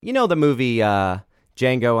You know the movie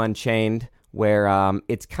Django Unchained, where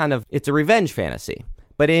it's a revenge fantasy.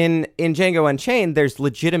 But in Django Unchained, there's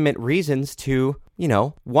legitimate reasons to,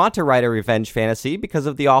 want to write a revenge fantasy because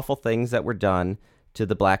of the awful things that were done to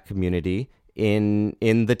the black community in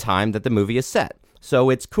the time that the movie is set. So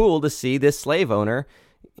it's cool to see this slave owner,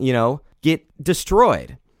 get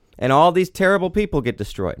destroyed. And all these terrible people get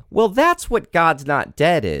destroyed. Well, that's what God's Not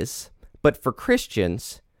Dead is. But for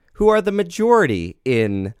Christians, who are the majority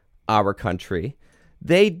in our country,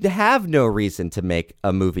 they have no reason to make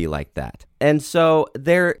a movie like that. And so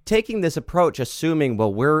they're taking this approach, assuming,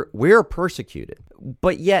 well, we're persecuted,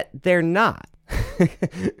 but yet they're not.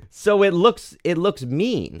 So it looks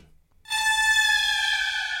mean.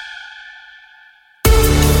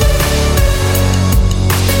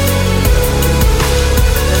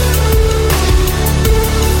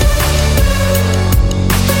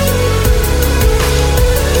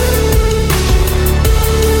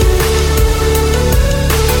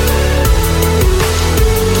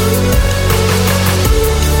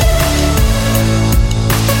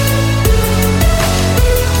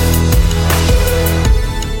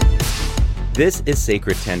 This is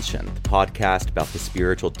Sacred Tension, the podcast about the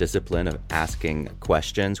spiritual discipline of asking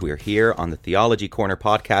questions. We are here on the Theology Corner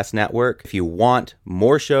Podcast Network. If you want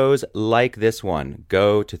more shows like this one,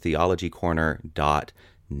 go to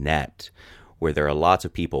theologycorner.net, where there are lots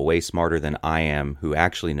of people way smarter than I am who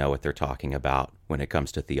actually know what they're talking about when it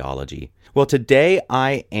comes to theology. Well, today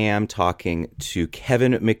I am talking to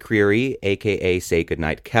Kevin McCreary, aka Say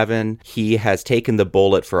Goodnight Kevin. He has taken the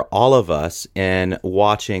bullet for all of us in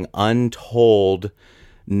watching untold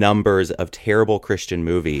numbers of terrible Christian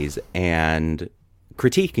movies and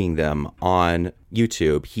critiquing them on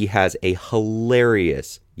YouTube. He has a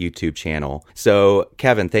hilarious YouTube channel. So,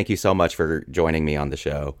 Kevin, thank you so much for joining me on the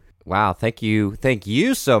show. Wow, thank you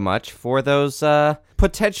so much for those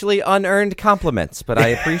potentially unearned compliments, but I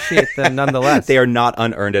appreciate them nonetheless. They are not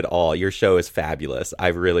unearned at all. Your show is fabulous.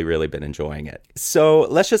 I've really, really been enjoying it. So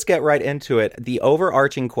let's just get right into it. The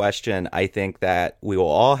overarching question I think that we will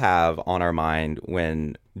all have on our mind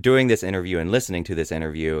when doing this interview and listening to this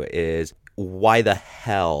interview is, why the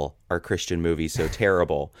hell are Christian movies so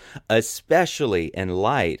terrible, especially in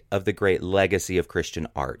light of the great legacy of Christian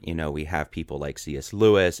art? You know, we have people like C.S.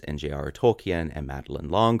 Lewis and J.R.R. Tolkien and Madeleine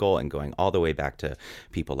L'Engle, and going all the way back to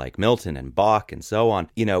people like Milton and Bach and so on.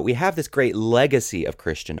 You know, we have this great legacy of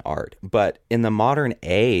Christian art, but in the modern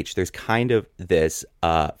age, there's kind of this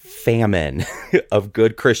famine of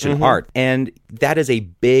good Christian art. And that is a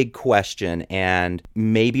big question, and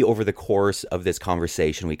maybe over the course of this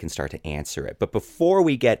conversation, we can start to answer it. But before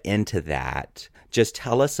we get into that, just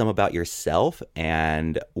tell us some about yourself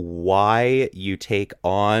and why you take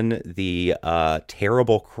on the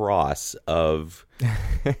terrible cross of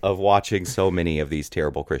watching so many of these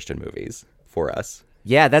terrible Christian movies for us.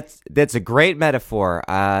 Yeah, that's a great metaphor.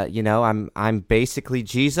 I'm basically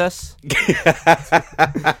Jesus,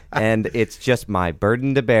 and it's just my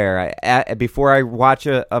burden to bear. Before I watch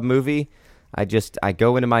a movie, I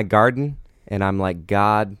go into my garden. And I'm like,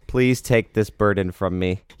 God, please take this burden from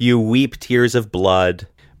me. You weep tears of blood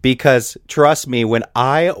because, trust me, when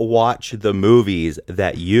I watch the movies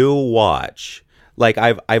that you watch, like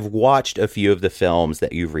I've watched a few of the films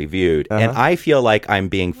that you've reviewed, and I feel like I'm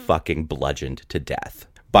being fucking bludgeoned to death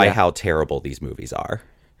by how terrible these movies are.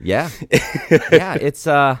 Yeah, yeah, it's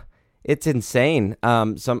insane.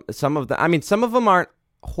 Some of them aren't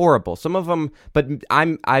horrible. Some of them, but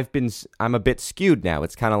I'm a bit skewed now.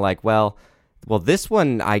 It's kind of like, well, this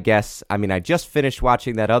one, I guess, I just finished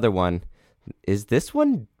watching that other one. Is this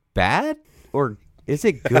one bad or is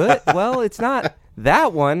it good? Well, it's not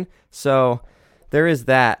that one. So there is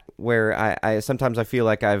that where I sometimes I feel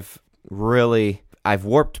like I've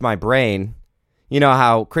warped my brain. You know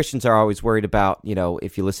how Christians are always worried about,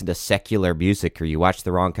 if you listen to secular music or you watch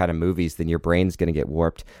the wrong kind of movies, then your brain's going to get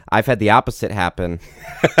warped. I've had the opposite happen.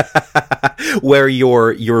 Where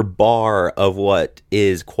your bar of what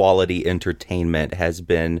is quality entertainment has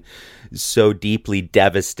been so deeply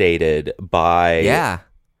devastated by... Yeah.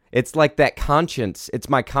 It's like that conscience. It's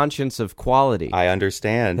my conscience of quality. I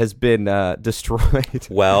understand. Has been destroyed.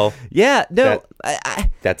 Well... Yeah, no.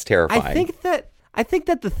 That's terrifying. I think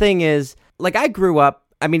that the thing is... Like, I grew up,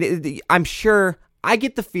 I'm sure, I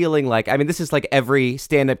get the feeling like, this is like every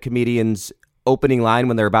stand-up comedian's opening line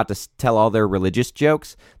when they're about to tell all their religious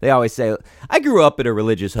jokes. They always say, I grew up in a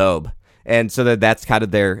religious home. And so that's kind of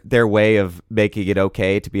their way of making it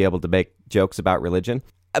okay to be able to make jokes about religion.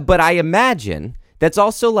 But I imagine that's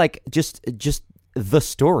also like just the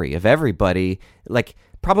story of everybody. Like,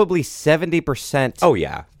 probably 70% Oh,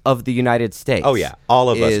 yeah. of the United States. Oh, yeah. All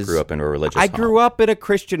of us grew up in a religious home. I grew up in a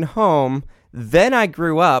Christian home. Then I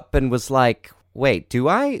grew up and was like, wait, do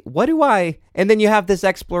I? What do I? And then you have this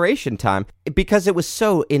exploration time because it was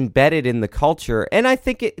so embedded in the culture. And I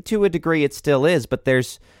think to a degree it still is. But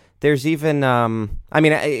there's even,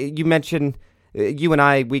 you mentioned, you and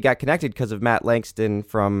I, we got connected because of Matt Langston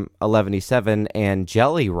from 1177 and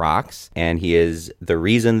Jelly Rocks. And he is the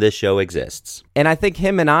reason this show exists. And I think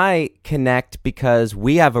him and I connect because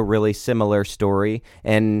we have a really similar story.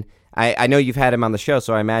 And I know you've had him on the show,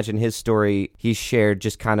 so I imagine his story, he's shared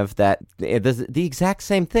just kind of the exact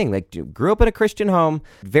same thing. Like, grew up in a Christian home,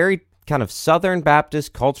 very kind of Southern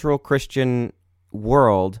Baptist, cultural Christian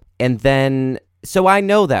world. And then, so I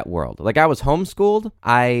know that world. Like, I was homeschooled.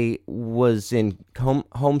 I was in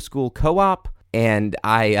homeschool co-op, and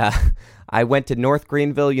I went to North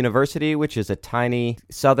Greenville University, which is a tiny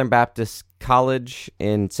Southern Baptist college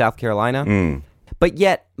in South Carolina. But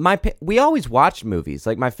yet, we always watched movies.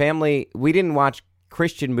 Like, my family, we didn't watch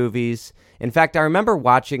Christian movies. In fact, I remember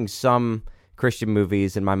watching some Christian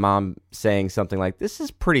movies and my mom saying something like, "This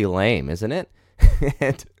is pretty lame, isn't it?"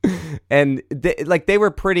 and they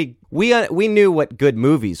were pretty. We knew what good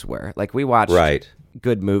movies were. Like, we watched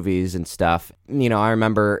good movies and stuff. You know, I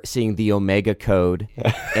remember seeing The Omega Code,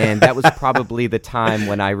 and that was probably the time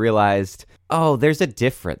when I realized, oh, there's a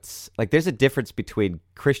difference. Like, there's a difference between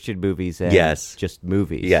Christian movies and just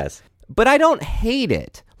movies. Yes. But I don't hate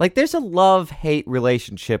it. Like, there's a love-hate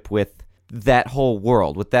relationship with that whole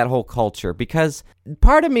world, with that whole culture, because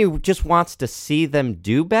part of me just wants to see them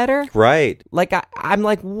do better. Right. Like, I'm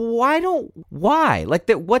like, why? Like,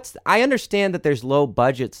 I understand that there's low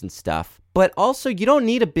budgets and stuff, but also you don't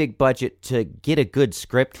need a big budget to get a good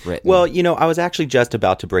script written. Well, you know, I was actually just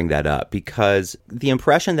about to bring that up because the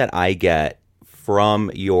impression that I get from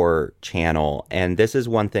your channel, and this is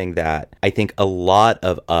one thing that I think a lot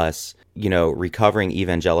of us, you know, recovering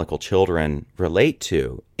evangelical children relate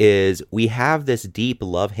to, is we have this deep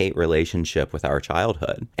love-hate relationship with our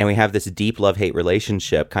childhood. And we have this deep love-hate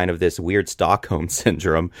relationship, kind of this weird Stockholm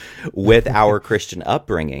syndrome with our Christian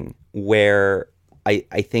upbringing, where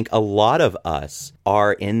I think a lot of us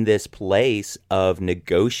are in this place of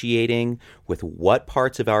negotiating with what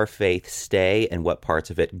parts of our faith stay and what parts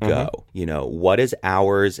of it go. You know, what is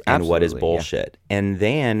ours and what is bullshit. Yeah. And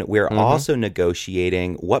then we're also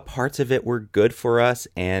negotiating what parts of it were good for us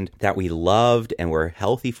and that we loved and were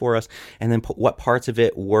healthy for us. And then what parts of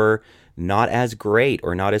it were not as great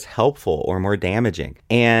or not as helpful or more damaging.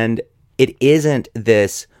 And it isn't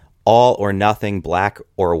this all or nothing, black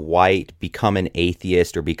or white, become an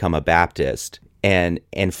atheist or become a Baptist and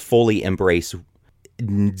fully embrace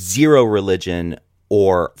zero religion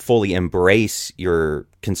or fully embrace your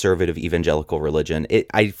conservative evangelical religion.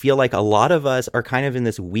 I feel like a lot of us are kind of in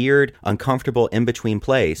this weird, uncomfortable in-between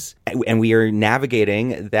place, and we are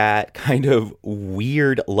navigating that kind of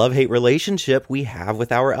weird love-hate relationship we have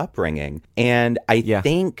with our upbringing. And I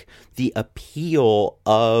think the appeal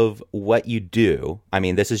of what you do, I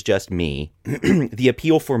mean, this is just me, the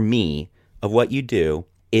appeal for me of what you do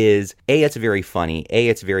is, A, it's very funny, A,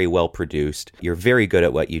 it's very well produced, you're very good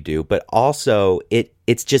at what you do, but also it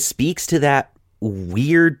just speaks to that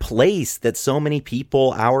weird place that so many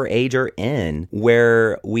people our age are in,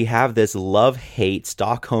 where we have this love-hate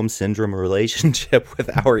Stockholm syndrome relationship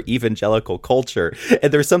with our evangelical culture.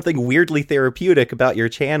 And there's something weirdly therapeutic about your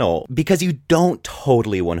channel because you don't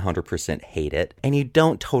totally 100% hate it and you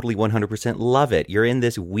don't totally 100% love it. You're in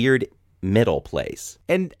this weird middle place.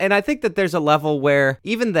 And I think that there's a level where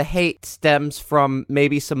even the hate stems from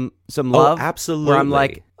maybe some love. Oh, absolutely. Where I'm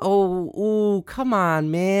like, ooh, come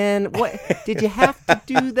on, man. What did you have to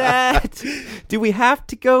do that? Do we have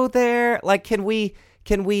to go there? Like, can we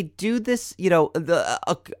do this? You know,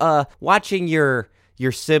 the watching your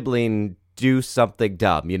sibling do something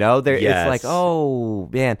dumb, you know? It's like, oh,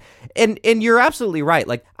 man. And you're absolutely right.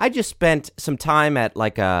 Like, I just spent some time at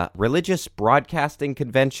like a religious broadcasting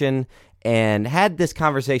convention and had this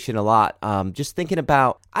conversation a lot, just thinking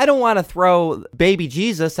about, I don't want to throw baby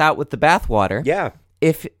Jesus out with the bathwater. Yeah.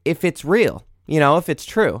 If it's real, you know, if it's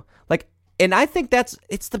true. Like, and I think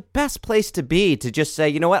it's the best place to be, to just say,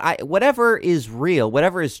 you know what, whatever is real,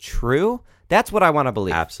 whatever is true, That's what I want to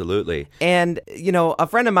believe. Absolutely. And, a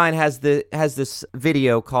friend of mine has this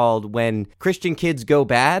video called When Christian Kids Go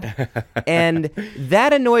Bad. And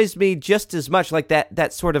that annoys me just as much, like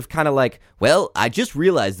that sort of kind of like, well, I just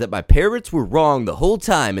realized that my parents were wrong the whole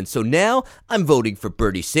time. And so now I'm voting for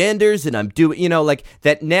Bernie Sanders and I'm doing, like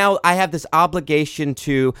that now I have this obligation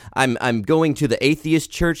to, I'm going to the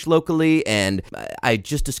atheist church locally and I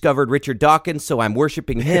just discovered Richard Dawkins, so I'm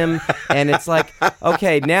worshiping him. And it's like,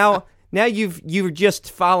 okay, now you're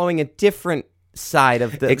just following a different side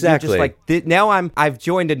of the exactly. Just like now I've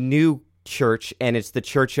joined a new church, and it's the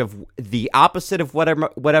church of the opposite of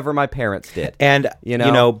whatever my parents did. And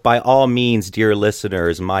by all means, dear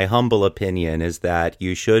listeners, my humble opinion is that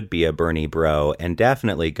you should be a Bernie bro and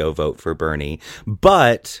definitely go vote for Bernie,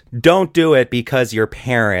 but don't do it because your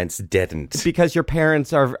parents didn't. Because your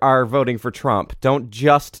parents are voting for Trump. Don't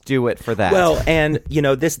just do it for that. Well, and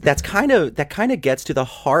that kind of gets to the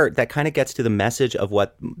heart, that kind of gets to the message of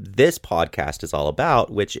what this podcast is all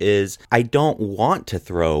about, which is I don't want to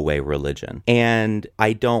throw away religion. And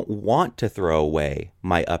I don't want to throw away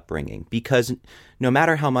my upbringing because no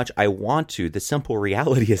matter how much I want to, the simple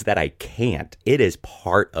reality is that I can't. It is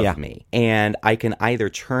part of me. And I can either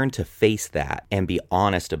turn to face that and be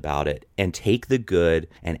honest about it and take the good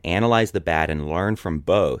and analyze the bad and learn from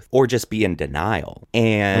both, or just be in denial.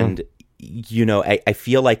 And I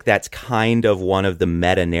feel like that's kind of one of the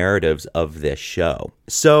meta narratives of this show.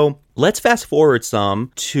 So let's fast forward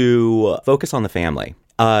some to Focus on the Family.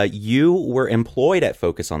 You were employed at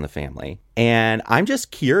Focus on the Family, and I'm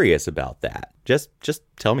just curious about that. Just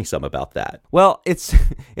tell me some about that. Well, it's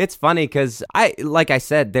funny because like I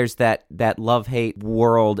said, there's that love-hate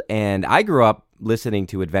world, and I grew up listening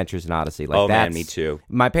to Adventures in Odyssey. Like, man, me too.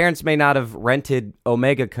 My parents may not have rented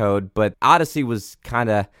Omega Code, but Odyssey was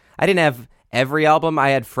kind of, I didn't have every album. I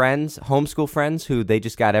had friends, homeschool friends, who they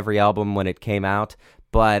just got every album when it came out.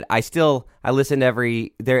 But I listened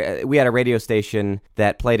we had a radio station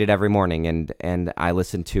that played it every morning, and I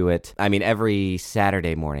listened to it, every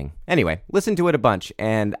Saturday morning. Anyway, listened to it a bunch,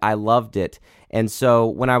 and I loved it. And so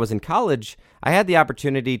when I was in college, I had the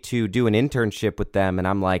opportunity to do an internship with them, and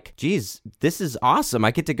I'm like, geez, this is awesome.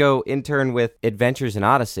 I get to go intern with Adventures in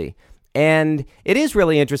Odyssey. And it is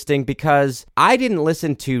really interesting because I didn't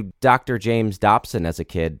listen to Dr. James Dobson as a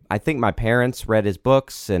kid. I think my parents read his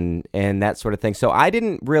books and that sort of thing. So I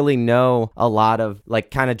didn't really know a lot of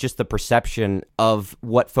kind of just the perception of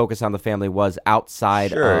what Focus on the Family was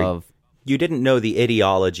outside of. You didn't know the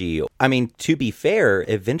ideology. To be fair,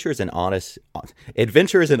 Adventures in Odyssey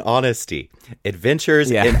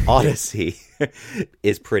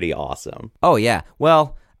is pretty awesome. Oh, yeah.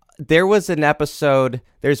 Well, there was an episode,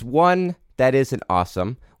 there's one that isn't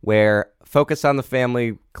awesome, where Focus on the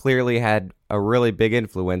Family clearly had a really big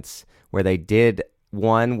influence, where they did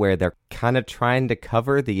one where they're kind of trying to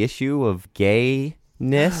cover the issue of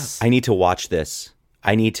gayness. I need to watch this.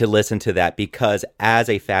 I need to listen to that because as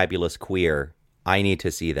a fabulous queer, I need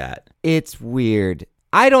to see that. It's weird.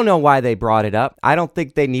 I don't know why they brought it up. I don't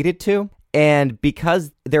think they needed to. And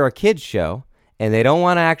because they're a kids show and they don't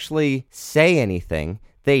want to actually say anything,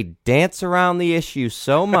 they dance around the issue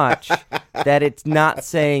so much that it's not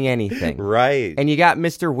saying anything. Right. And you got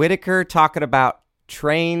Mr. Whitaker talking about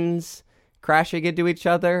trains crashing into each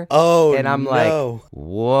other. Oh, and I'm no. like,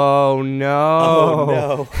 whoa, no. Oh,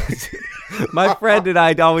 no. My friend and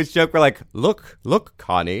I always joke, we're like, look,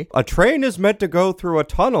 Connie, a train is meant to go through a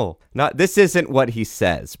tunnel. This isn't what he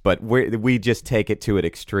says, but we just take it to an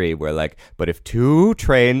extreme. We're like, but if two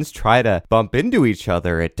trains try to bump into each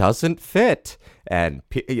other, it doesn't fit. And,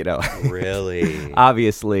 Really?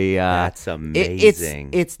 Obviously. That's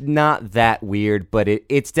amazing. It's not that weird, but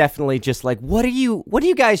it's definitely just like, what are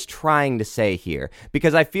you guys trying to say here?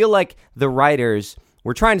 Because I feel like the writers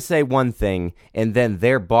were trying to say one thing, and then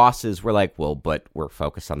their bosses were like, well, but we're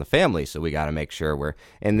focused on the family, so we got to make sure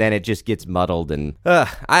and then it just gets muddled, and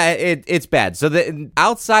it's bad. So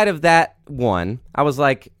outside of that one, I was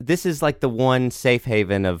like, this is like the one safe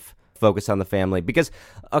haven of Focus on the Family, because,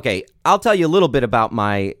 okay, I'll tell you a little bit about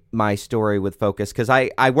my story with Focus, because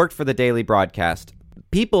I worked for the daily broadcast.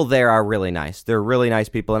 People there are really nice. They're really nice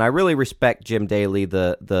people, and I really respect Jim Daly,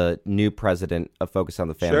 the new president of Focus on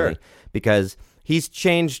the Family, because he's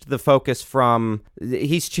changed the focus from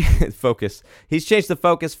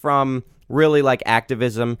really like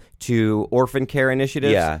activism to orphan care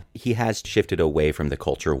initiatives. Yeah, he has shifted away from the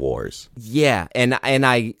culture wars. Yeah, and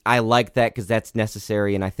I like that because that's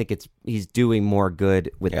necessary, and I think he's doing more good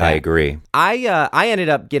with that. I agree. I ended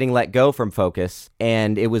up getting let go from Focus,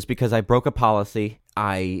 and it was because I broke a policy.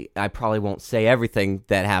 I probably won't say everything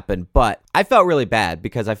that happened, but I felt really bad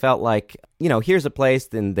because I felt like, here's a place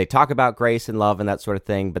and they talk about grace and love and that sort of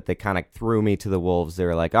thing, but they kind of threw me to the wolves. They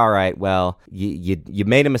were like, all right, well, you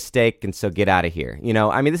made a mistake and so get out of here.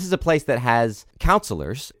 This is a place that has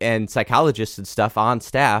counselors and psychologists and stuff on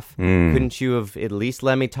staff. Couldn't you have at least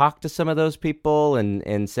let me talk to some of those people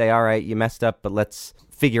and say, all right, you messed up, but let's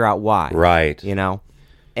figure out why. Right.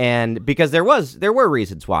 And because there were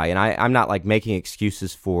reasons why, and I'm not like making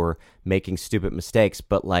excuses for making stupid mistakes,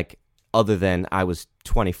 but like other than I was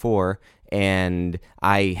 24 and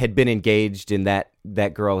I had been engaged and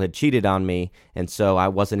that girl had cheated on me, and so I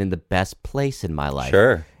wasn't in the best place in my life.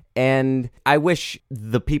 Sure. And I wish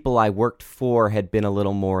the people I worked for had been a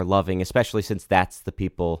little more loving, especially since that's the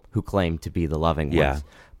people who claim to be the loving ones. Yeah.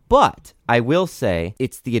 But I will say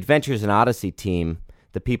it's the Adventures in Odyssey team,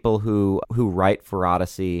 the people who write for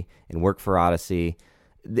Odyssey and work for Odyssey.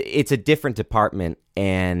 It's a different department,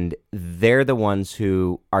 and they're the ones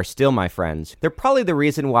who are still my friends. They're probably the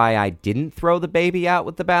reason why I didn't throw the baby out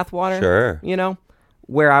with the bathwater. Sure.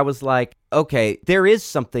 Where I was like, okay, there is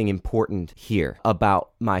something important here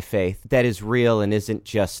about my faith that is real and isn't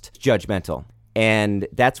just judgmental. And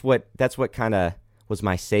that's what kind of was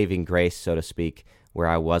my saving grace, so to speak, where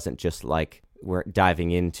I wasn't just like we're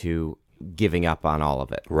diving into giving up on all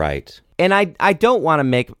of it. Right. And I don't want to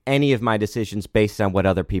make any of my decisions based on what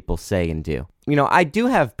other people say and do. I do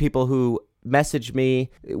have people who message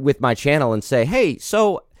me with my channel and say, hey,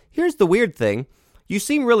 so here's the weird thing. You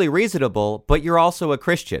seem really reasonable, but you're also a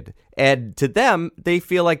Christian. And to them, they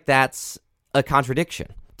feel like that's a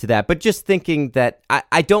contradiction to that. But just thinking that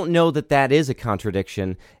I don't know that is a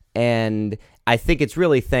contradiction. And I think it's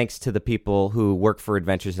really thanks to the people who work for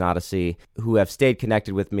Adventures in Odyssey, who have stayed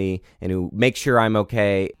connected with me and who make sure I'm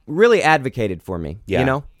okay, really advocated for me.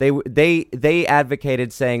 Yeah. They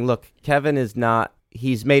advocated saying, look, Kevin is not,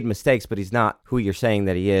 he's made mistakes, but he's not who you're saying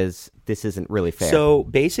that he is. This isn't really fair. So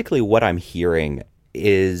basically what I'm hearing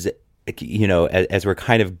is, as we're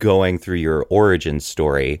kind of going through your origin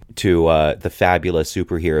story to the fabulous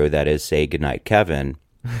superhero that is, say, Goodnight, Kevin.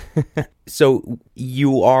 So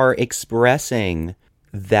you are expressing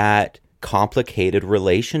that complicated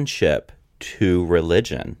relationship to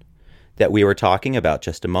religion that we were talking about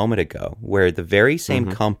just a moment ago, where the very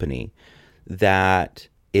same company that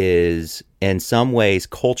is in some ways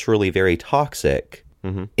culturally very toxic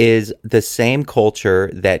is the same culture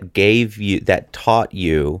that taught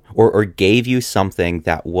you or gave you something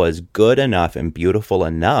that was good enough and beautiful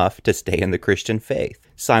enough to stay in the Christian faith.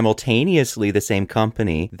 Simultaneously, the same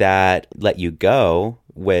company that let you go,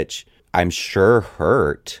 which I'm sure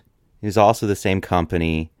hurt, is also the same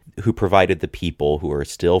company who provided the people who are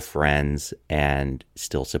still friends and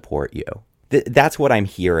still support you. That's what I'm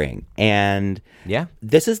hearing. And yeah,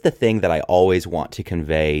 this is the thing that I always want to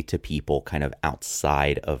convey to people kind of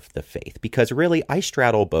outside of the faith, because really I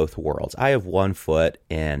straddle both worlds. I have one foot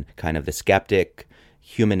in kind of the skeptic,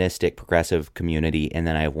 humanistic, progressive community, and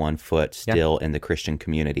then I have one foot still in the Christian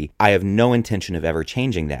community. I have no intention of ever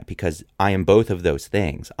changing that because I am both of those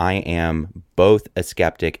things. I am both a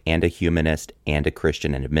skeptic and a humanist and a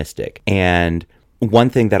Christian and a mystic. And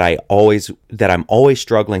one thing that I'm always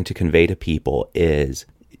struggling to convey to people is,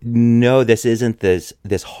 no, this isn't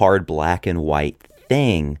this hard black and white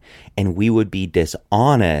thing, and we would be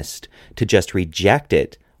dishonest to just reject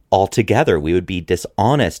it altogether. We would be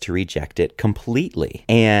dishonest to reject it completely.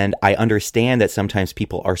 And I understand that sometimes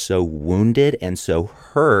people are so wounded and so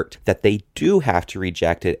hurt that they do have to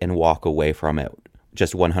reject it and walk away from it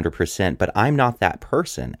just 100%. But I'm not that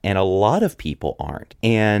person, and a lot of people aren't.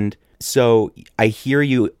 And so I hear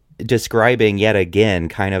you describing yet again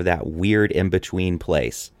kind of that weird in-between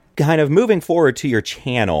place. Kind of moving forward to your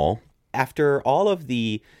channel, after all of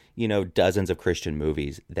the dozens of Christian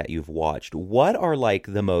movies that you've watched, what are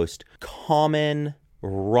like the most common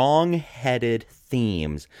wrong-headed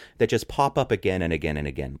themes that just pop up again and again and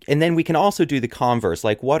again? And then we can also do the converse,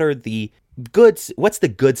 like what's the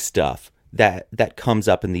good stuff that comes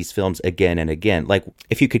up in these films again and again? Like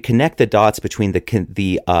if you could connect the dots between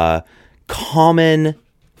the common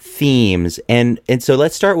themes, and so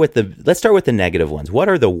let's start with the negative ones. What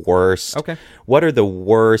are the worst? Okay. What are the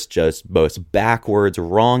worst, just most backwards,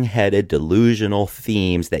 wrong-headed, delusional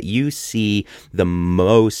themes that you see the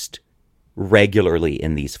most regularly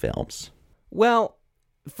in these films? Well,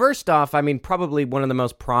 first off, I mean, probably one of the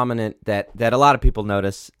most prominent that a lot of people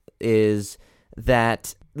notice is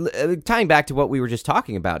that, tying back to what we were just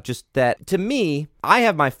talking about, just that to me, I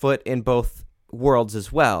have my foot in both worlds as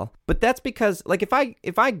well. But that's because, like, if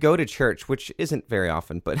I go to church, which isn't very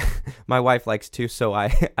often, but my wife likes to, so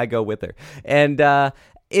I go with her. And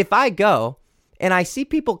if I go and I see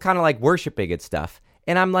people kind of like worshiping and stuff.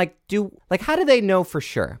 And I'm like, how do they know for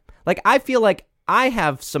sure? Like, I feel like I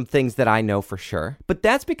have some things that I know for sure, but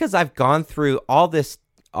that's because I've gone through all this,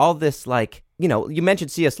 like, you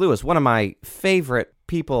mentioned C.S. Lewis, one of my favorite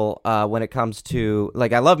people when it comes to,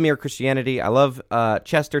 like, I love Mere Christianity. I love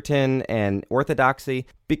Chesterton and orthodoxy,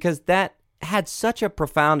 because that had such a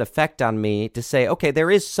profound effect on me to say, okay, there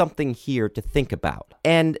is something here to think about.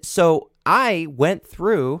 And so I went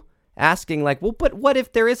through asking, like, well, but what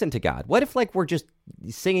if there isn't a God? What if, like, we're just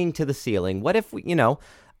singing to the ceiling? What if,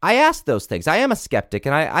 I asked those things. I am a skeptic,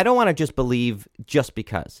 and I don't want to just believe just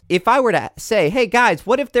because. If I were to say, hey, guys,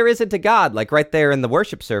 what if there isn't a God? Like right there in the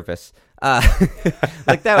worship service.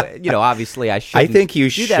 Like that, obviously I shouldn't. I think you do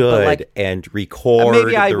should, that, but like, and record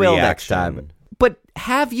maybe I the will reaction. next time. But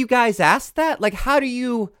have you guys asked that? Like, how do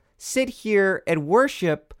you sit here and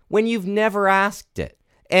worship when you've never asked it?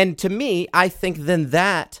 And to me, I think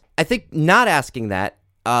not asking that,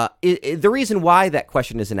 the reason why that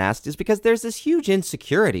question isn't asked is because there's this huge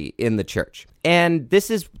insecurity in the church. And there's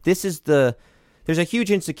a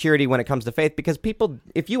huge insecurity when it comes to faith, because people,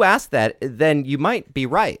 if you ask that, then you might be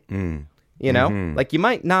right. Like, you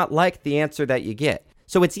might not like the answer that you get.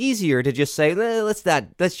 So it's easier to just say,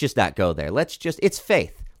 let's just not go there. It's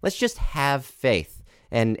faith. Let's just have faith.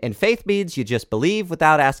 And faith means you just believe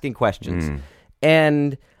without asking questions.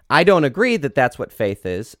 And I don't agree that that's what faith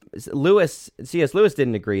is. C.S. Lewis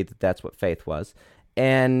didn't agree that that's what faith was.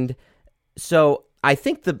 And so I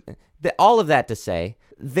think all of that to say,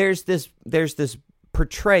 there's this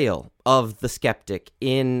portrayal of the skeptic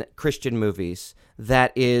in Christian movies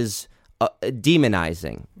that is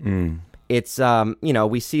demonizing. It's,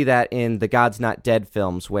 we see that in the God's Not Dead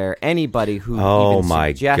films, where anybody who even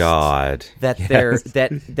suggests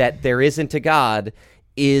that there isn't a God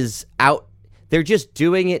is out. They're just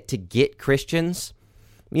doing it to get Christians.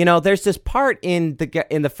 There's this part in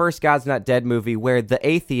the first God's Not Dead movie where the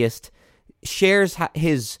atheist shares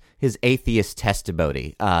his atheist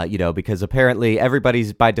testimony, because apparently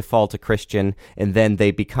everybody's by default a Christian, and then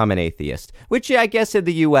they become an atheist, which I guess in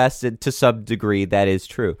the U.S., to some degree, that is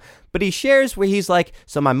true. But he shares where he's like,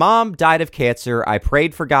 so my mom died of cancer, I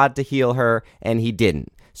prayed for God to heal her, and he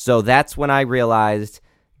didn't. So that's when I realized,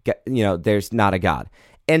 there's not a God.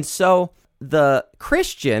 And so the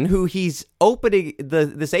Christian who he's opening,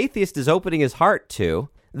 this atheist is opening his heart to,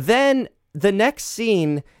 then the next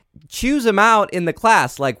scene chews him out in the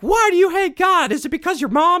class, like, why do you hate God? Is it because your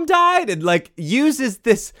mom died? And like uses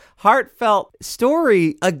this heartfelt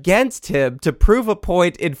story against him to prove a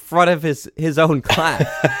point in front of his own class.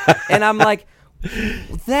 And I'm like,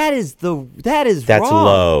 that's wrong.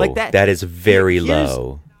 Low. Like that is very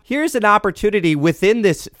low. Here's an opportunity within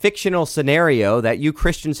this fictional scenario that you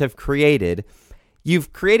Christians have created.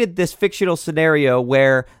 You've created this fictional scenario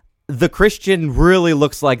where the Christian really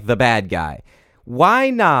looks like the bad guy. Why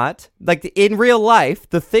not, like in real life,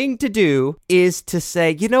 the thing to do is to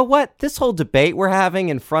say, you know what, this whole debate we're having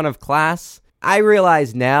in front of class, I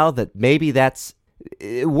realize now that maybe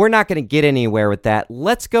we're not going to get anywhere with that.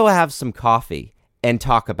 Let's go have some coffee and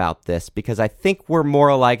talk about this, because I think we're more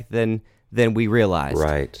alike than we realized.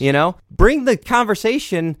 Right. Bring the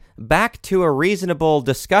conversation back to a reasonable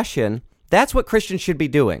discussion. That's what Christians should be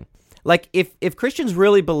doing. Like, if Christians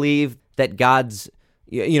really believe that God's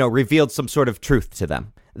revealed some sort of truth to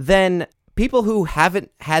them, then people who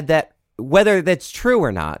haven't had that, whether that's true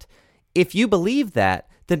or not, if you believe that,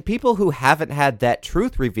 then people who haven't had that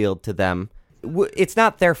truth revealed to them, it's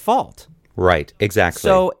not their fault. Right, exactly.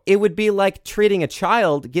 So it would be like treating a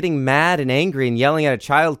child, getting mad and angry and yelling at a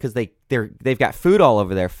child because they've got food all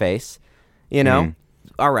over their face,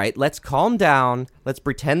 All right, let's calm down. Let's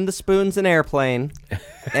pretend the spoon's an airplane,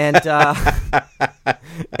 and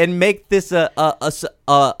and make this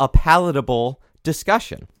a palatable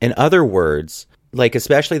discussion. In other words, like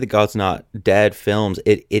especially the God's Not Dead films,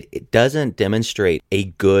 it doesn't demonstrate a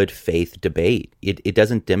good faith debate. It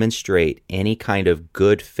doesn't demonstrate any kind of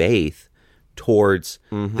good faith towards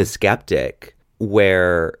the skeptic,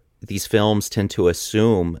 where these films tend to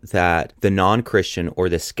assume that the non-Christian or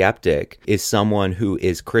the skeptic is someone who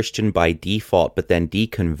is Christian by default, but then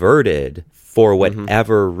deconverted for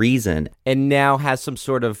whatever reason. And now has some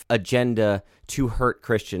sort of agenda to hurt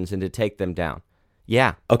Christians and to take them down.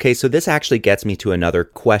 Yeah. Okay, so this actually gets me to another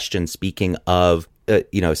question, speaking of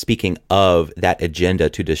that agenda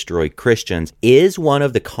to destroy Christians, is one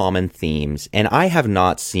of the common themes, and I have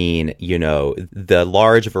not seen, the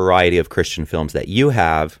large variety of Christian films that you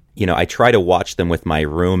have. I try to watch them with my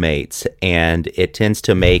roommates, and it tends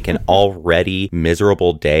to make an already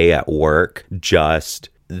miserable day at work just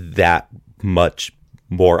that much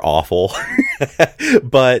more awful.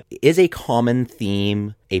 But is a common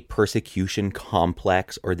theme a persecution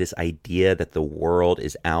complex, or this idea that the world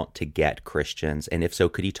is out to get Christians? And if so,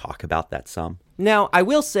 could you talk about that some? Now, I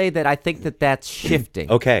will say that I think that that's shifting.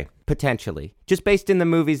 Okay. Potentially. Just based in the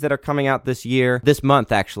movies that are coming out this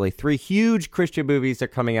month, actually. 3 huge Christian movies are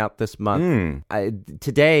coming out this month.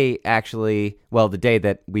 Today, actually, well, the day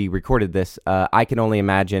that we recorded this, I Can Only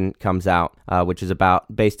Imagine comes out, which is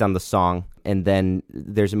based on the song. And then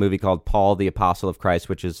there's a movie called Paul, the Apostle of Christ,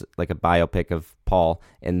 which is like a biopic of Paul.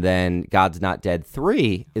 And then God's Not Dead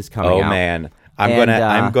 3 is coming out. Oh, man.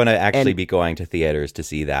 I'm gonna actually be going to theaters to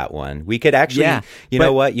see that one. We could actually, you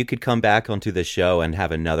know what? You could come back onto the show and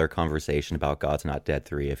have another conversation about God's Not Dead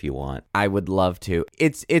 3 if you want. I would love to.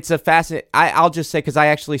 It's a fascinating. I'll just say, because I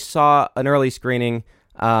actually saw an early screening,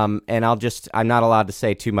 and I'm not allowed to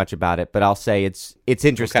say too much about it, but I'll say it's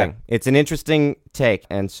interesting. Okay. It's an interesting take,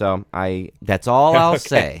 and so that's all I'll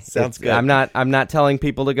say. Sounds good. I'm not telling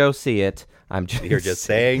people to go see it. You're just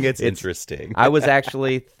saying it's interesting. I was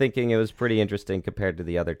actually thinking it was pretty interesting compared to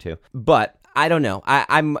the other two. But I don't know.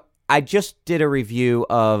 I just did a review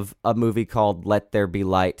of a movie called Let There Be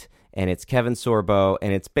Light, and it's Kevin Sorbo,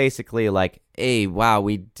 and it's basically like, hey, wow,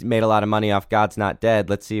 we made a lot of money off God's Not Dead.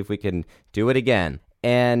 Let's see if we can do it again.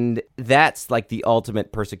 And that's like the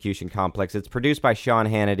ultimate persecution complex. It's produced by Sean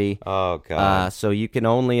Hannity. Oh, God. So you can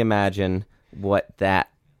only imagine what that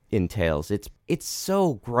entails. It's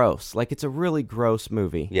so gross. Like, it's a really gross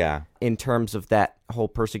movie. Yeah. In terms of that whole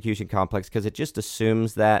persecution complex, because it just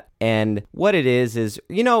assumes that. And what it is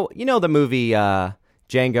you know the movie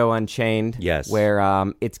Django Unchained? Yes.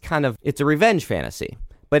 Where it's a revenge fantasy.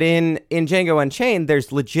 But in Django Unchained,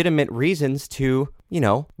 there's legitimate reasons to,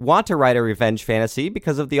 want to write a revenge fantasy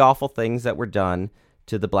because of the awful things that were done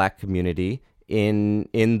to the black community in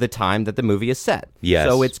the time that the movie is set. Yes.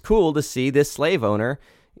 So it's cool to see this slave owner,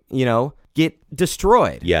 get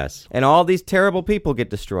destroyed. Yes. And all these terrible people get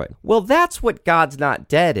destroyed. Well, that's what God's Not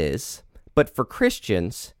Dead is, but for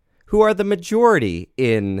Christians, who are the majority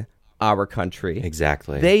in our country.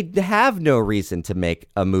 Exactly. They have no reason to make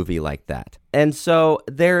a movie like that. And so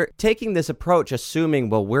they're taking this approach assuming,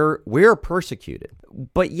 well, we're persecuted,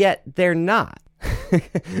 but yet they're not.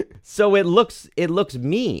 So it looks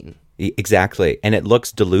mean. Exactly. And it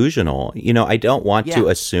looks delusional. I don't want to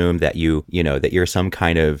assume that that you're some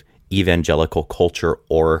kind of evangelical culture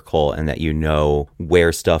oracle and that you know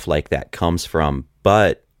where stuff like that comes from.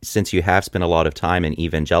 But since you have spent a lot of time in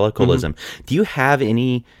evangelicalism, do you have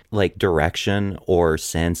any direction or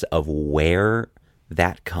sense of where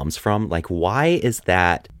that comes from? Like, why is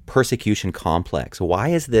that persecution complex? Why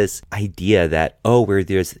is this idea that, we're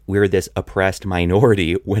this oppressed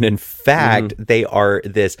minority when in fact they are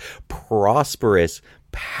this prosperous,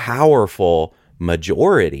 powerful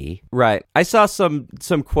majority? Right. I saw some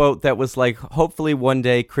quote that was like, hopefully one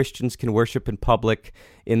day Christians can worship in public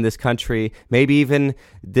in this country. Maybe even,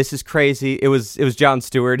 this is crazy. It was Jon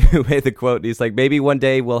Stewart who made the quote. He's like, maybe one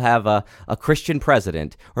day we'll have a Christian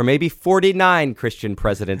president, or maybe 49 Christian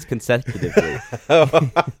presidents consecutively.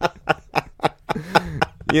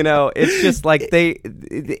 It's just like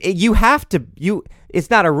it's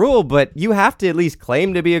not a rule, but you have to at least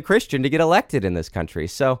claim to be a Christian to get elected in this country.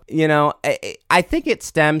 So, I think it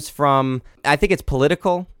stems from, I think it's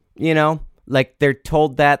political, like they're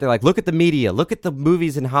told that. They're like, look at the media, look at the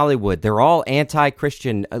movies in Hollywood. They're all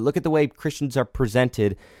anti-Christian. Look at the way Christians are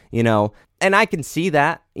presented, and I can see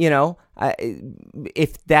that,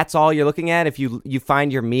 if that's all you're looking at, if you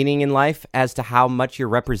find your meaning in life as to how much you're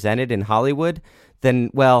represented in Hollywood, then,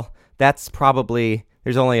 well, that's probably,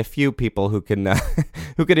 there's only a few people who can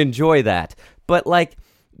who could enjoy that. But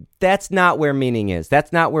that's not where meaning is.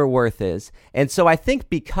 That's not where worth is. And so I think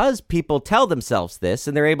because people tell themselves this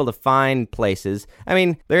and they're able to find places,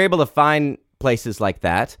 they're able to find places like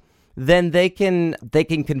that, then they can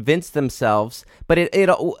convince themselves. But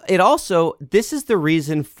it also, this is the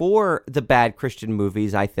reason for the bad Christian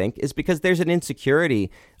movies, I think, is because there's an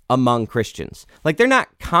insecurity among Christians. Like, they're not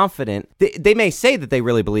confident. They may say that they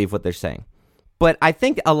really believe what they're saying, but I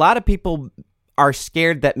think a lot of people are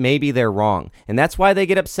scared that maybe they're wrong. And that's why they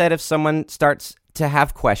get upset if someone starts to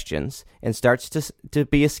have questions and starts to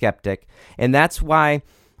be a skeptic. And that's why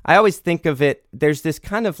I always think of it, there's this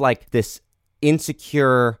kind of this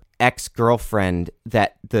insecure ex-girlfriend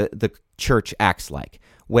that the church acts like,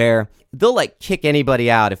 where they'll kick anybody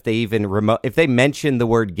out if they even if they mention the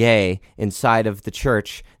word gay inside of the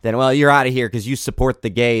church. Then, well, you're out of here because you support the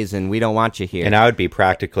gays and we don't want you here. And I would be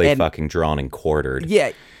practically fucking drawn and quartered.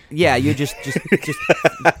 Yeah, you just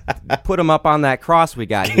put them up on that cross we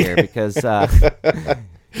got here because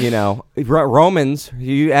Romans. Have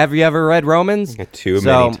you ever read Romans? Too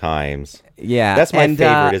many times. Yeah. That's my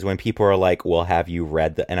favorite is when people are like, well, have you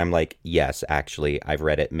read the... And I'm like, yes, actually, I've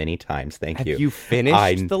read it many times. Thank you. Have you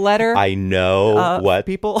finished the letter? I know what...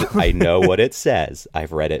 people? I know what it says.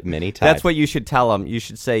 I've read it many times. That's what you should tell them. You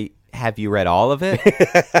should say, have you read all of it?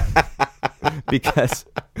 Because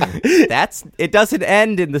it doesn't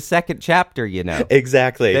end in the second chapter,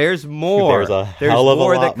 Exactly. There's more. There's a hell of a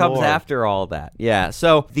lot that comes more. after all that. Yeah.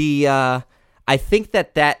 So I think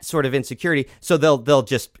that sort of insecurity. So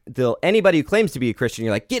they'll anybody who claims to be a Christian,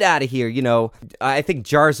 you're like, get out of here. I think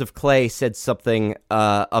Jars of Clay said something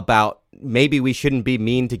about maybe we shouldn't be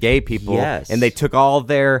mean to gay people. Yes. And they took all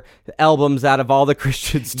their albums out of all the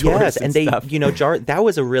Christian stores. Yes, and they, stuff. that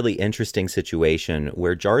was a really interesting situation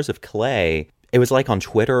where Jars of Clay, it was like on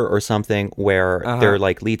Twitter or something where their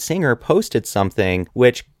like lead singer posted something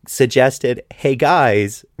which suggested, hey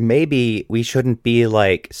guys, maybe we shouldn't be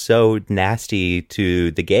like so nasty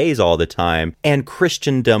to the gays all the time. And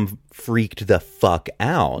Christendom freaked the fuck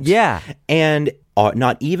out. Yeah. And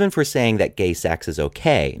not even for saying that gay sex is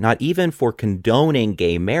okay, not even for condoning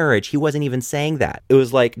gay marriage. He wasn't even saying that. It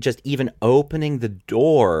was like just even opening the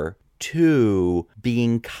door to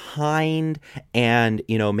being kind and,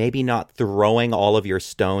 maybe not throwing all of your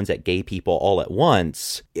stones at gay people all at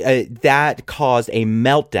once. That caused a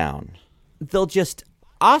meltdown. They'll just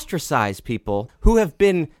ostracize people who have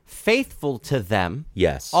been faithful to them.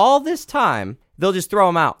 Yes. All this time, they'll just throw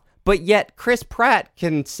them out. But yet Chris Pratt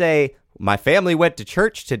can say, my family went to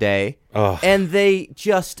church today, and they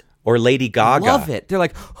just... Or Lady Gaga. Love it. They're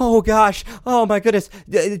like, oh gosh, oh my goodness.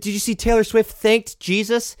 Did you see Taylor Swift thanked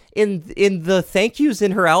Jesus in the thank yous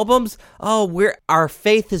in her albums? Oh, our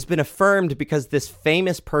faith has been affirmed because this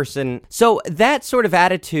famous person. So that sort of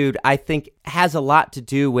attitude, I think, has a lot to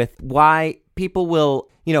do with why people will,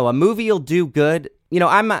 a movie will do good.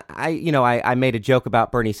 I made a joke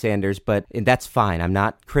about Bernie Sanders, but that's fine. I'm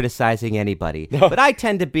not criticizing anybody. But I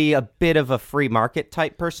tend to be a bit of a free market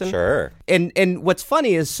type person. Sure. And what's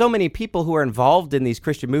funny is so many people who are involved in these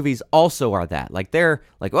Christian movies also are that. Like, they're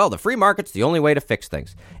like, well, the free market's the only way to fix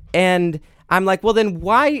things. And I'm like, well, then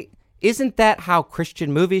why isn't that how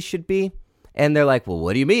Christian movies should be? And they're like, well,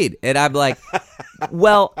 what do you mean? And I'm like,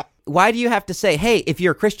 well, why do you have to say, hey, if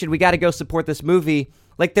you're a Christian, we got to go support this movie?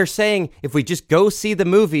 Like, they're saying, if we just go see the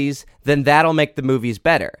movies, then that'll make the movies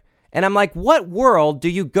better. And I'm like, what world do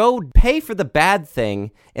you go pay for the bad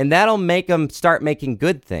thing and that'll make them start making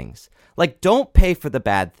good things? Like, don't pay for the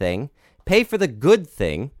bad thing, pay for the good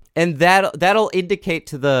thing, and that'll indicate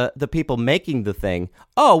to the people making the thing,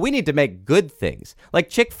 oh, we need to make good things. Like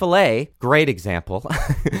Chick-fil-A, great example.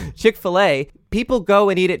 Chick-fil-A, people go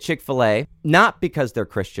and eat at Chick-fil-A, not because they're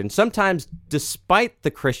Christian, sometimes despite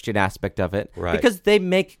the Christian aspect of it, right. Because they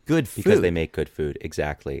make good food. Because they make good food,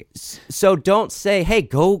 exactly. So don't say, hey,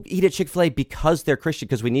 go eat at Chick-fil-A because they're Christian,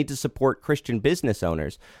 because we need to support Christian business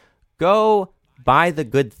owners. Go buy the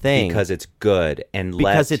good thing. Because it's good. And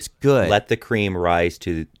it's good. Let the cream rise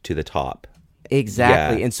to the top.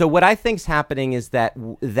 Exactly. Yeah. And so what I think's happening is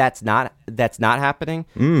that's not happening.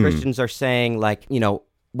 Christians are saying, like,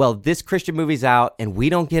 well, this Christian movie's out and we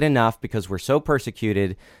don't get enough because we're so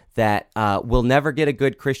persecuted that we'll never get a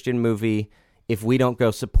good Christian movie if we don't go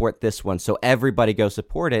support this one. So everybody go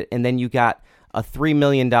support it. And then you got a $3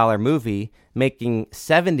 million movie making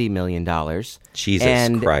 $70 million. Jesus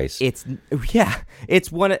and Christ. It's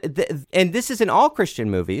one and this isn't all Christian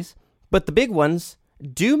movies, but the big ones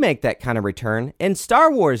do make that kind of return. And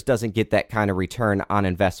Star Wars doesn't get that kind of return on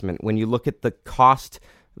investment when you look at the cost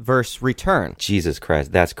versus return. Jesus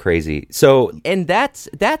Christ, that's crazy. So, and that's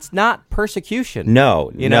not persecution. No,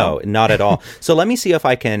 not at all. So let me see if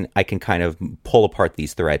I can kind of pull apart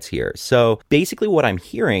these threads here. So basically what I'm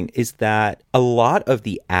hearing is that a lot of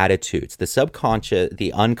the attitudes, the subconscious,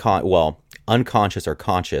 the unconscious or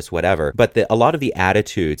conscious, whatever, but a lot of the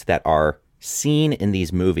attitudes that are seen in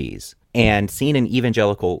these movies and seen in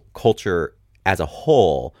evangelical culture as a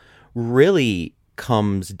whole really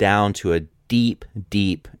comes down to a deep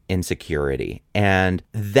insecurity. And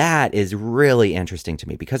that is really interesting to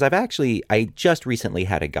me because I just recently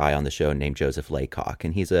had a guy on the show named Joseph Laycock,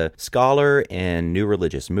 and he's a scholar in new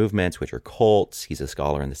religious movements, which are cults. He's a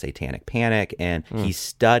scholar in the Satanic Panic, and he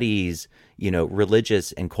studies,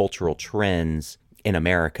 religious and cultural trends in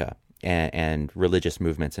America. and religious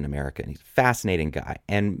movements in America. And he's a fascinating guy.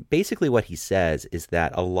 And basically what he says is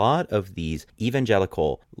that a lot of these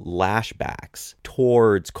evangelical lashbacks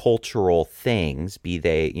towards cultural things, be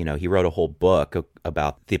they, he wrote a whole book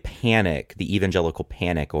about the evangelical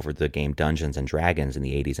panic over the game Dungeons and Dragons in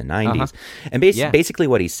the 80s and 90s. And basically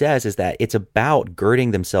what he says is that it's about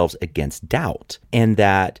girding themselves against doubt, and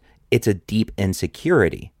that it's a deep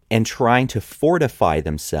insecurity and trying to fortify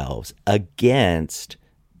themselves against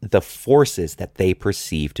the forces that they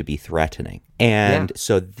perceive to be threatening. And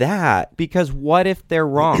so that... Because what if they're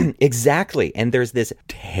wrong? Exactly. And there's this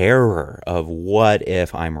terror of what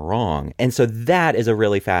if I'm wrong? And so that is a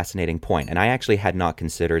really fascinating point. And I actually had not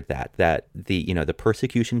considered that the, the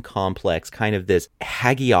persecution complex, kind of this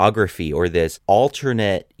hagiography or this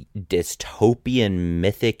alternate dystopian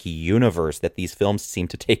mythic universe that these films seem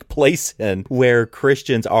to take place in, where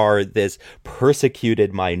Christians are this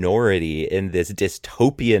persecuted minority in this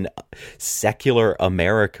dystopian secular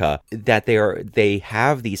America, that they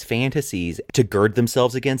have these fantasies to gird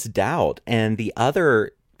themselves against doubt. And the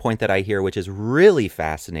other point that I hear, which is really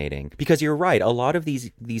fascinating, because you're right, a lot of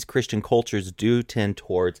these Christian cultures do tend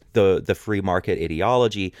towards the free market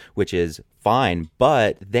ideology, which is fine,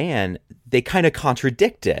 but then they kind of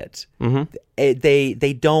contradict it.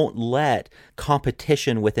 They don't let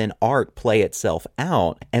competition within art play itself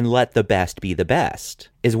out and let the best be the best,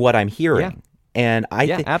 is what I'm hearing. And I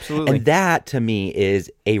think, absolutely. And that to me is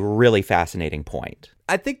a really fascinating point.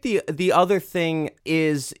 I think the other thing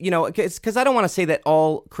is, because I don't want to say that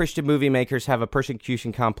all Christian movie makers have a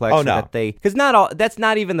persecution complex. Oh, no. Because not all. That's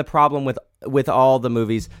not even the problem with all the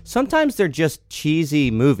movies. Sometimes they're just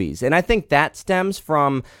cheesy movies, and I think that stems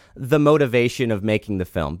from the motivation of making the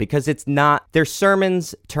film, because it's not, they're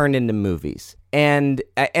sermons turned into movies, and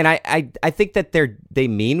I think that they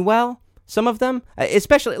mean well. Some of them,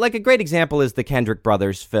 especially, like a great example is the Kendrick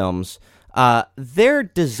brothers films. Their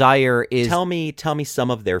desire is... Tell me some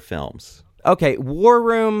of their films. Okay, War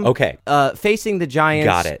Room. Okay. Facing the Giants.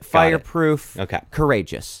 Got it. Fireproof. Okay.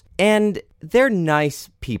 Courageous. And they're nice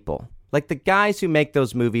people. Like, the guys who make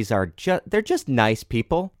those movies they're just nice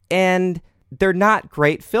people. And they're not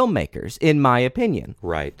great filmmakers, in my opinion.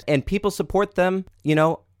 Right. And people support them,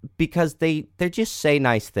 because they just say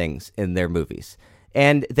nice things in their movies.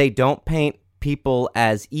 And they don't paint people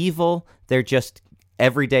as evil. They're just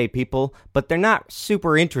everyday people, but they're not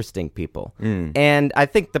super interesting people. And I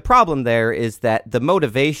think the problem there is that the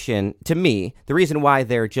motivation, to me, the reason why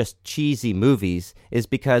they're just cheesy movies is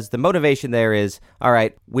because the motivation there is, all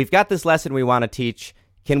right, we've got this lesson we want to teach.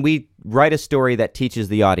 Can we write a story that teaches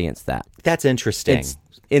the audience that? That's interesting.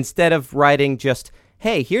 Instead of writing just...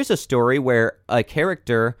 hey, here's a story where a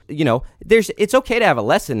character, it's okay to have a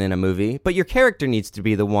lesson in a movie, but your character needs to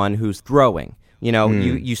be the one who's growing.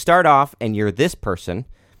 You start off and you're this person,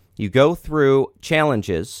 you go through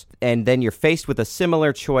challenges, and then you're faced with a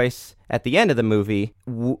similar choice at the end of the movie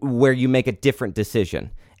where you make a different decision.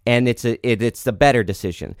 And it's the better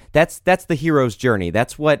decision. That's the hero's journey.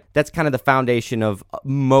 That's kind of the foundation of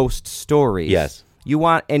most stories. Yes. You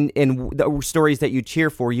want, and the stories that you cheer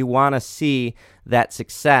for, you want to see that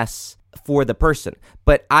success for the person.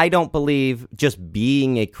 But I don't believe just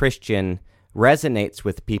being a Christian resonates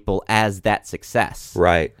with people as that success.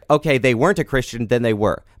 Right. Okay, they weren't a Christian, then they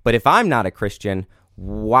were. But if I'm not a Christian,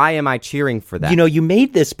 why am I cheering for that? You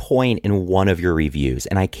made this point in one of your reviews,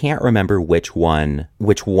 and I can't remember which one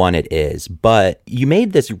it is, but you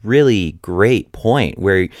made this really great point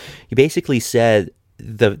where you basically said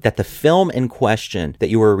that the film in question that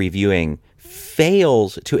you were reviewing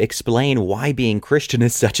fails to explain why being Christian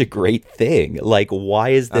is such a great thing. Like, why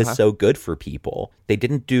is this so good for people? They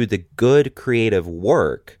didn't do the good creative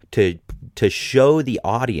work to show the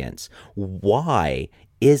audience why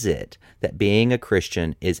is it that being a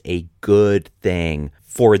Christian is a good thing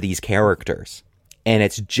for these characters. And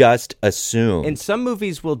it's just assumed. And some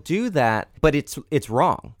movies will do that, but it's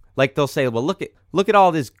wrong. Like, they'll say, well, look at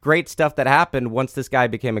all this great stuff that happened once this guy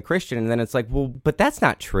became a Christian. And then it's like, well, but that's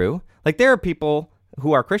not true. Like, there are people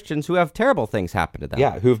who are Christians who have terrible things happen to them.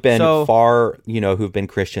 Yeah, who've been who've been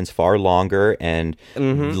Christians far longer and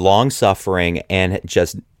long suffering and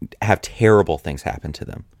just have terrible things happen to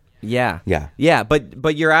them. Yeah. Yeah.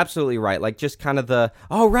 But you're absolutely right. Like, just kind of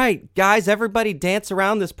all right, guys, everybody dance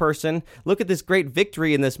around this person. Look at this great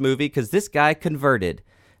victory in this movie because this guy converted.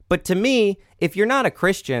 But to me, if you're not a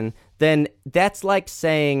Christian, then that's like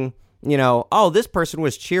saying, oh, this person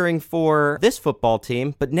was cheering for this football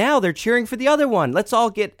team, but now they're cheering for the other one. Let's all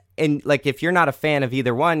get, and like, if you're not a fan of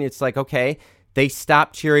either one, it's like, okay, they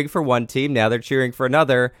stopped cheering for one team, now they're cheering for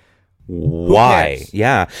another. Why?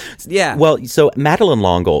 Yeah. Yeah. Well, so Madeline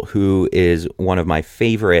Longle, who is one of my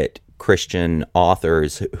favorite Christian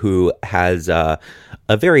authors who has a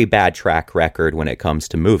very bad track record when it comes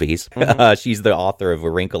to movies. She's the author of A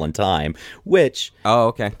Wrinkle in Time, which,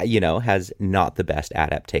 has not the best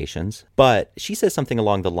adaptations. But she says something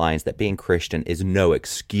along the lines that being Christian is no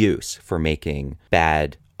excuse for making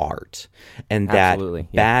bad art, and that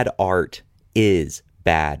bad art is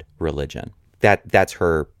bad religion. That's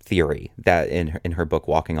her theory, that in her book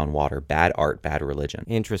Walking on Water, bad art, bad religion.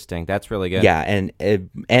 Interesting. That's really good. Yeah, and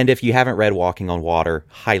if you haven't read Walking on Water,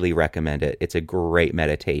 highly recommend it. It's a great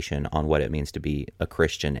meditation on what it means to be a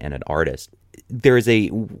Christian and an artist.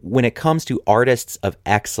 When it comes to artists of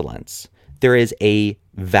excellence, there is a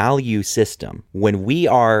value system. When we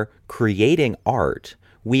are creating art,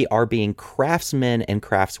 we are being craftsmen and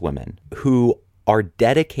craftswomen who are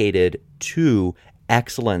dedicated to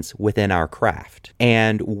excellence within our craft.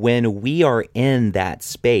 And when we are in that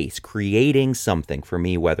space creating something, for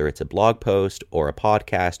me, whether it's a blog post or a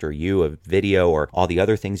podcast or a video or all the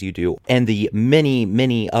other things you do, and the many,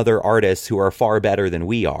 many other artists who are far better than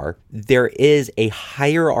we are, there is a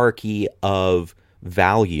hierarchy of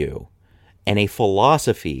value and a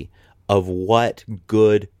philosophy of what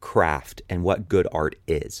good craft and what good art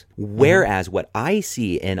is. Whereas what I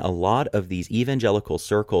see in a lot of these evangelical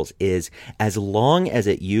circles is, as long as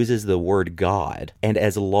it uses the word God and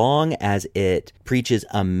as long as it preaches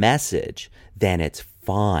a message, then it's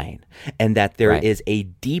fine. And that there is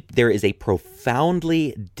a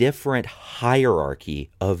profoundly different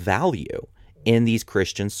hierarchy of value in these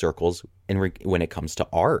Christian circles when it comes to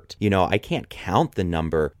art. I can't count the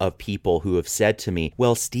number of people who have said to me,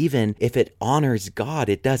 well, Stephen, if it honors God,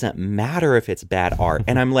 it doesn't matter if it's bad art.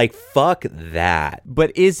 And I'm like, fuck that.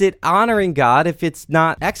 But is it honoring God if it's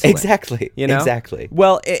not excellent? Exactly. Exactly.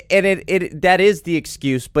 Well, that is the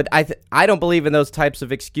excuse, but I don't believe in those types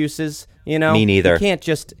of excuses. Me neither.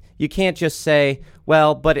 You can't just say,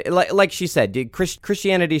 well, but like she said,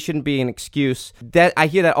 Christianity shouldn't be an excuse. That I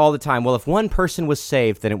hear that all the time. Well, if one person was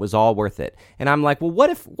saved, then it was all worth it. And I'm like, well,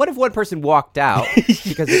 what if one person walked out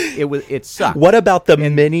because it sucked? What about the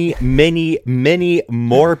many, many, many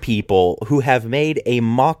more people who have made a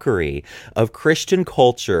mockery of Christian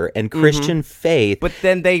culture and Christian faith? But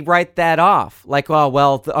then they write that off, like,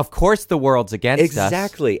 well, of course the world's against us.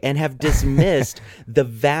 Exactly, and have dismissed the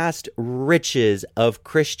vast riches of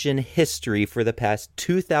Christian history for the past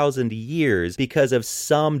 2,000 years because of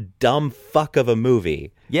some dumb fuck of a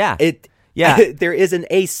movie. Yeah. There is an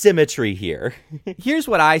asymmetry here. Here's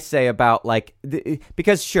what I say about,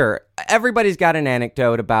 because sure, everybody's got an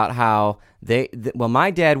anecdote about how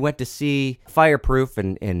my dad went to see Fireproof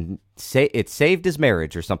and it saved his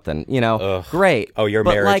marriage or something, Ugh. Great. Oh, your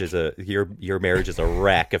marriage is a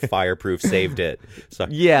wreck if Fireproof saved it. So.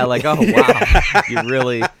 Yeah, oh wow. You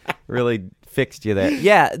really fixed you there.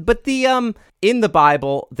 Yeah, but in the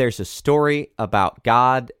Bible, there's a story about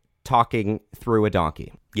God talking through a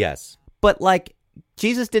donkey. Yes. But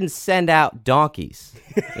Jesus didn't send out donkeys,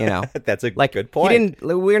 That's a good point.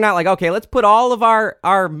 We're not okay, let's put all of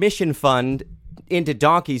our mission fund into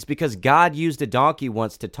donkeys because God used a donkey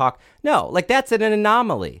once to talk. No, that's an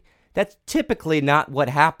anomaly. That's typically not what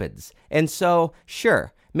happens. And so,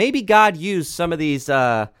 sure, maybe God used some of these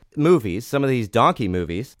movies, some of these donkey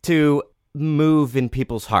movies, to move in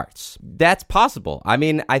people's hearts. That's possible. I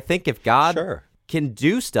mean, I think if God can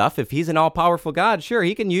do stuff, if he's an all-powerful God, sure,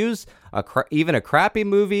 he can use even a crappy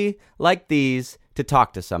movie like these to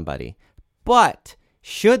talk to somebody. But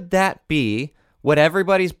should that be what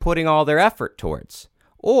everybody's putting all their effort towards?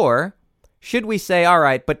 Or should we say, all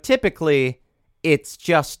right, but typically it's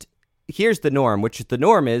just, here's the norm, which the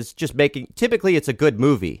norm is just typically it's a good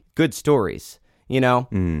movie, good stories.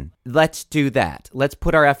 Let's do that. Let's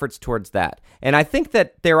put our efforts towards that. And I think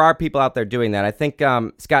that there are people out there doing that. I think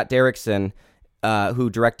Scott Derrickson, who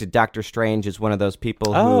directed Doctor Strange, is one of those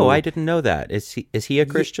people. Oh, I didn't know that. Is he a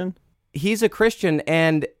Christian? He's a Christian,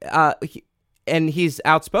 and he's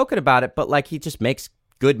outspoken about it. But he just makes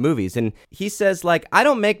good movies, and he says I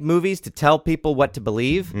don't make movies to tell people what to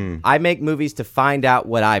believe. I make movies to find out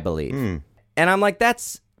what I believe. And I'm like,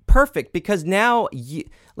 that's perfect, because now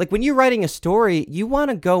when you're writing a story, you want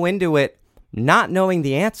to go into it not knowing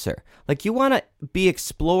the answer. You want to be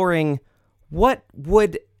exploring what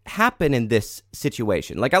would happen in this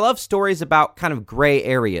situation. I love stories about kind of gray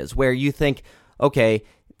areas where you think, okay,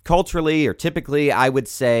 culturally or typically I would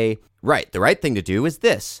say, right, the right thing to do is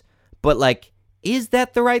this. But is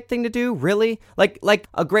that the right thing to do, really? Like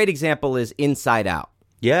a great example is Inside Out.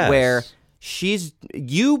 Yes. Where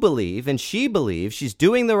you believe and she believes she's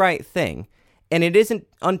doing the right thing. And it isn't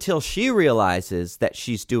until she realizes that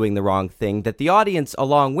she's doing the wrong thing that the audience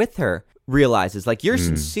along with her realizes, you're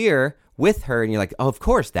sincere with her, and you're like, oh, of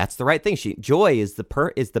course, that's the right thing. Joy is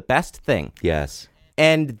the best thing. Yes.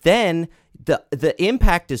 And then the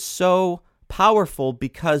impact is so powerful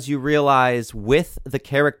because you realize with the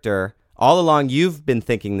character, all along you've been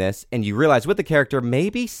thinking this, and you realize with the character,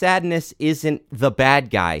 maybe sadness isn't the bad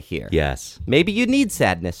guy here. Yes. Maybe you need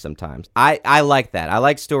sadness sometimes. I like that. I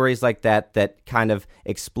like stories like that kind of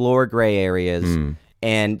explore gray areas.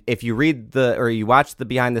 And if you read or you watch the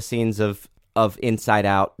behind the scenes of Inside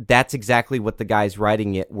Out, that's exactly what the guys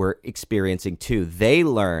writing it were experiencing too. They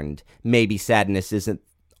learned maybe sadness isn't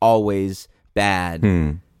always bad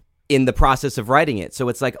in the process of writing it. So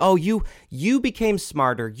it's like, oh, you became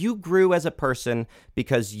smarter. You grew as a person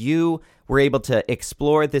because you were able to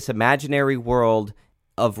explore this imaginary world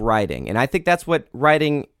of writing. And I think that's what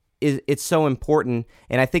writing is. It's so important.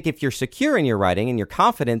 And I think if you're secure in your writing and you're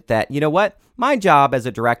confident that, you know what, my job as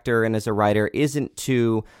a director and as a writer isn't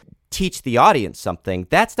to teach the audience something.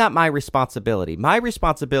 That's not my responsibility. My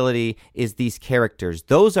responsibility is these characters.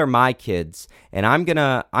 Those are my kids, and I'm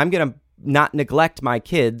gonna not neglect my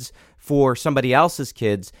kids for somebody else's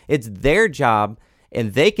kids. It's their job,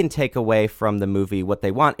 and they can take away from the movie what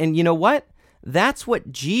they want. And you know what? That's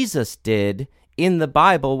what Jesus did in the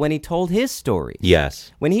Bible when he told his story.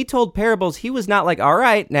 Yes. When he told parables, he was not like, all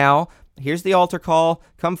right, now here's the altar call.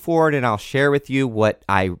 Come forward and I'll share with you what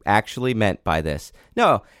I actually meant by this.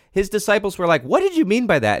 No, his disciples were like, what did you mean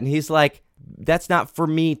by that? And he's like, that's not for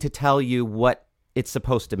me to tell you what it's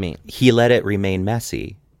supposed to mean. He let it remain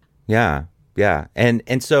messy. Yeah. Yeah.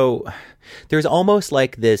 And so there's almost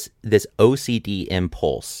like this OCD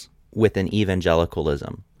impulse within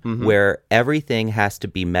evangelicalism where everything has to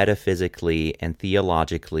be metaphysically and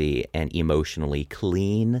theologically and emotionally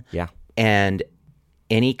clean. Yeah. And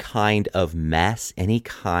any kind of mess, any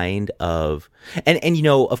kind of... And you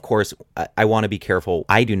know, of course, I want to be careful.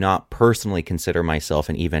 I do not personally consider myself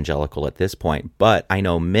an evangelical at this point, but I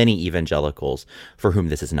know many evangelicals for whom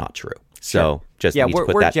this is not true. So just need to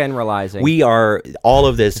put we're that... generalizing. We are... All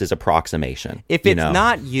of this is approximation. If it's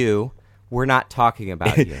not you, we're not talking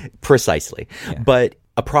about you. Precisely. Yeah. But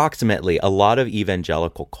approximately, a lot of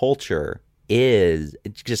evangelical culture is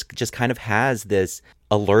just kind of has this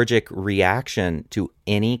allergic reaction to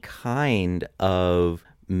any kind of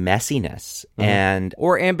messiness and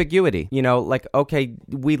or ambiguity. You know, like, okay,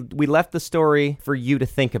 we left the story for you to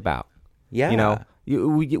think about. Yeah. You know,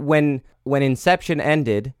 when Inception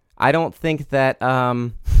ended, I don't think that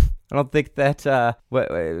what's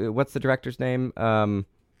the director's name?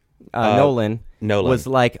 Nolan was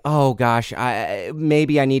like, oh gosh,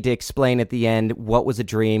 maybe I need to explain at the end what was a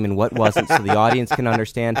dream and what wasn't so the audience can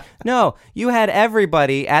understand. No, you had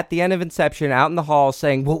everybody at the end of Inception out in the hall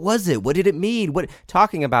saying, what was it? What did it mean?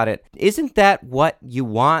 Talking about it. Isn't that what you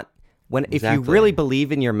want? If you really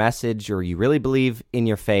believe in your message or you really believe in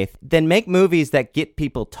your faith, then make movies that get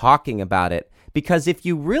people talking about it. Because if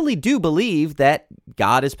you really do believe that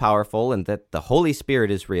God is powerful and that the Holy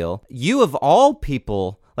Spirit is real, you of all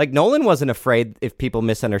people... Like, Nolan wasn't afraid if people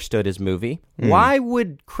misunderstood his movie. Why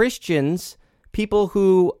would Christians, people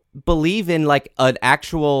who believe in, like, an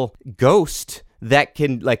actual ghost that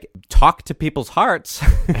can, like, talk to people's hearts,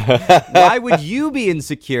 why would you be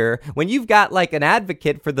insecure when you've got, like, an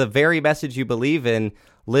advocate for the very message you believe in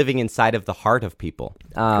living inside of the heart of people?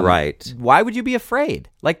 Right. Why would you be afraid?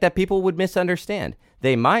 Like, that people would misunderstand?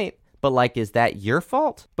 They might, but, like, is that your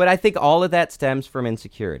fault? But I think all of that stems from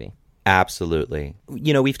insecurity. Absolutely.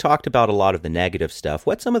 You know, we've talked about a lot of the negative stuff.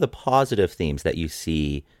 What's some of the positive themes that you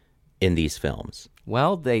see in these films?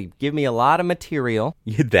 Well, they give me a lot of material.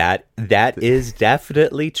 That is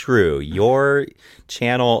definitely true. Your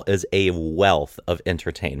channel is a wealth of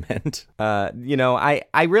entertainment. You know,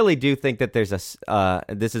 I really do think that there's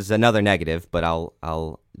this is another negative, but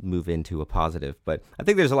I'll move into a positive. But I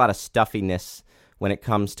think there's a lot of stuffiness when it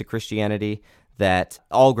comes to Christianity. That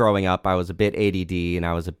all growing up, I was a bit ADD, and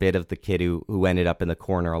I was a bit of the kid who ended up in the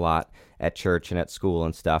corner a lot at church and at school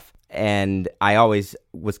and stuff. And I always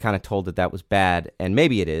was kind of told that was bad, and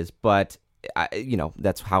maybe it is, but you know,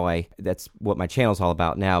 that's what my channel's all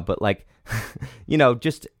about now. But like, you know,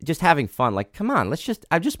 just having fun. Like, come on, I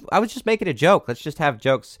was just making a joke. Let's just have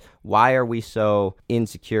jokes. Why are we so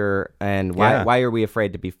insecure, and why are we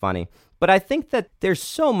afraid to be funny? But I think that there's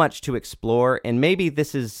so much to explore, and maybe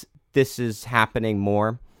this is happening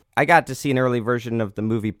more. I got to see an early version of the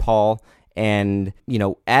movie Paul, and, you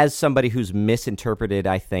know, as somebody who's misinterpreted,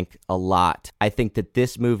 I think, a lot, I think that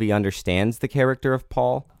this movie understands the character of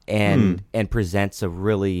Paul and presents a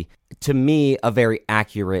really, to me, a very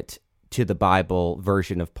accurate to the Bible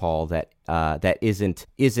version of Paul that isn't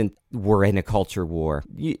we're in a culture war.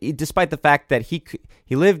 Despite the fact that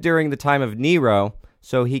he lived during the time of Nero,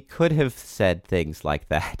 So he could have said things like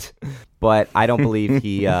that. But I don't believe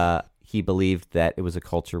he believed that it was a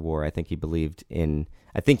culture war. I think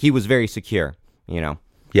he was very secure,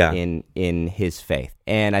 Yeah. in his faith.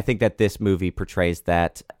 And I think that this movie portrays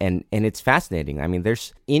that, and it's fascinating. I mean,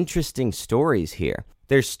 there's interesting stories here.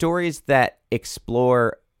 There's stories that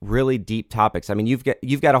explore really deep topics. I mean, you've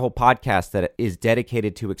got a whole podcast that is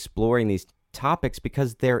dedicated to exploring these topics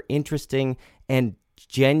because they're interesting and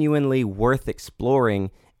genuinely worth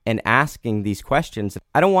exploring and asking these questions.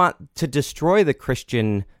 I don't want to destroy the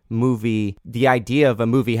Christian movie, the idea of a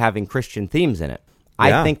movie having Christian themes in it.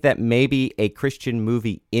 Yeah. I think that maybe a Christian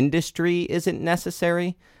movie industry isn't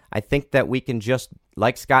necessary. I think that we can just,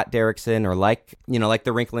 like Scott Derrickson or like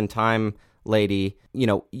the Wrinkle in Time lady,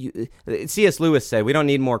 C.S. Lewis said, we don't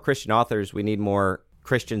need more Christian authors. We need more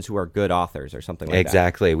Christians who are good authors or something like that.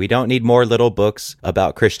 Exactly. We don't need more little books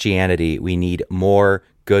about Christianity. We need more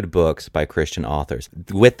good books by Christian authors,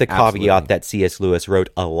 with the caveat that C.S. Lewis wrote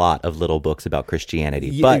a lot of little books about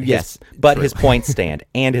Christianity. But his points stand,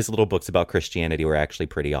 and his little books about Christianity were actually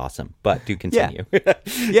pretty awesome. But do continue.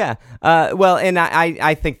 Yeah. Well, and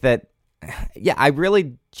I think that, I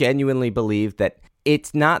really genuinely believe that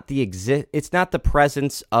it's not the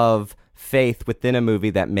presence of faith within a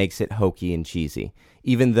movie that makes it hokey and cheesy,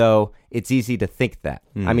 even though it's easy to think that.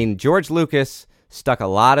 I mean, George Lucas stuck a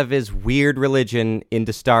lot of his weird religion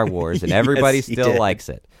into Star Wars, and everybody still likes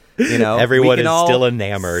it. Everyone is still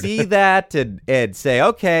enamored. See that and say,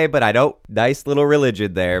 okay, but I don't, nice little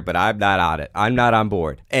religion there, but I'm not on it. I'm not on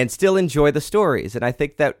board. And still enjoy the stories. And I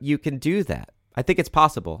think that you can do that. I think it's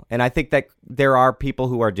possible. And I think that there are people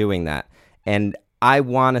who are doing that. And I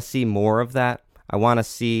want to see more of that. I want to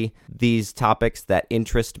see these topics that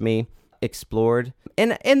interest me explored.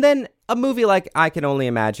 And then a movie like I Can Only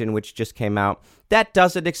Imagine, which just came out, that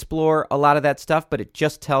doesn't explore a lot of that stuff, but it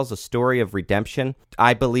just tells a story of redemption.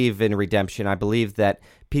 I believe in redemption. I believe that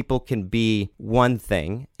people can be one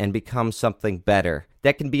thing and become something better.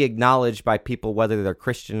 That can be acknowledged by people, whether they're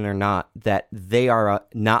Christian or not, that they are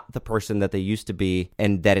not the person that they used to be,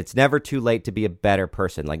 and that it's never too late to be a better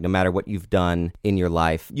person. Like, no matter what you've done in your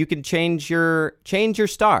life, you can change your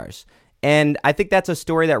stars. And I think that's a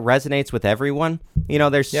story that resonates with everyone.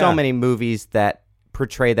 There's so many movies that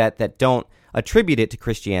portray that don't attribute it to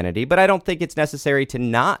Christianity, but I don't think it's necessary to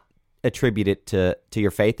not attribute it to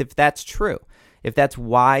your faith if that's true. If that's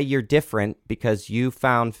why you're different, because you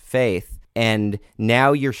found faith, and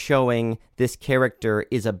now you're showing this character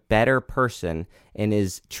is a better person and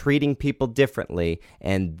is treating people differently,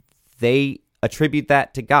 and they attribute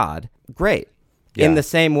that to God, great. Yeah. In the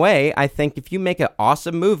same way, I think if you make an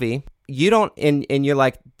awesome movie, you don't, and you're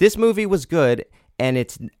like, this movie was good, and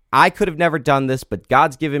I could have never done this, but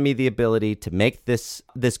God's given me the ability to make this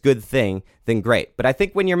good thing, then great. But I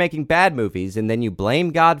think when you're making bad movies and then you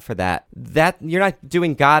blame God for that you're not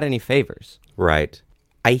doing God any favors. Right.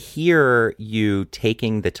 I hear you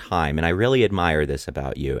taking the time, and I really admire this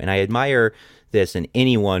about you, and I admire this in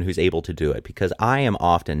anyone who's able to do it, because I am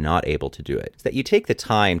often not able to do it. It's that you take the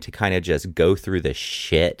time to kind of just go through the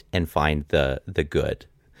shit and find the good.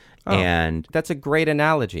 Oh, and that's a great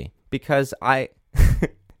analogy, because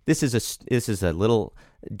this is a little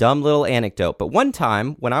dumb little anecdote, but one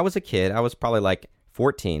time when I was a kid, I was probably like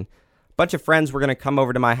 14, a bunch of friends were going to come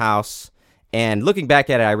over to my house, and looking back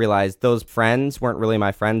at it, I realized those friends weren't really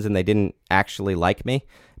my friends and they didn't actually like me,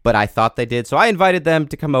 but I thought they did. So I invited them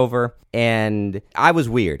to come over, and I was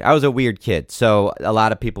weird. I was a weird kid. So a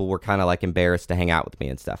lot of people were kind of like embarrassed to hang out with me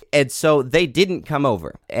and stuff. And so they didn't come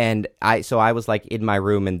over. And I was like in my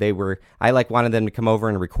room, and I like wanted them to come over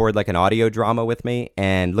and record like an audio drama with me.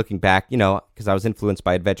 And looking back, because I was influenced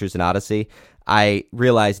by Adventures in Odyssey, I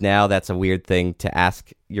realize now that's a weird thing to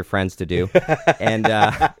ask your friends to do. And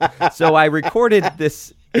so I recorded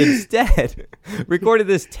this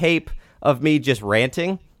tape of me just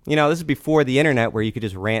ranting. This is before the internet where you could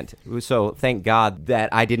just rant. So thank God that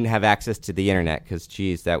I didn't have access to the internet, because,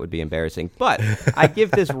 geez, that would be embarrassing. But I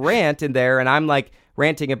give this rant in there, and I'm like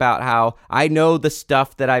ranting about how I know the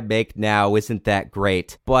stuff that I make now isn't that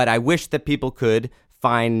great, but I wish that people could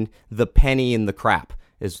find the penny in the crap,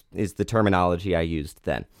 is the terminology I used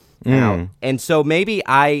then. And so maybe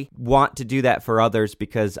I want to do that for others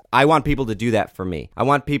because I want people to do that for me. I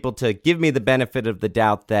want people to give me the benefit of the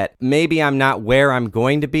doubt that maybe I'm not where I'm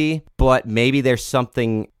going to be, but maybe there's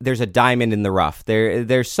a diamond in the rough.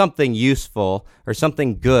 There's something useful or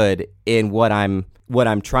something good in what I'm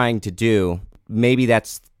trying to do. Maybe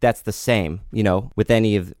that's the same, with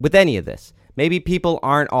any of this. Maybe people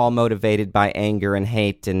aren't all motivated by anger and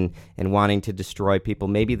hate and wanting to destroy people.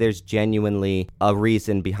 Maybe there's genuinely a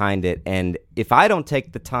reason behind it. And if I don't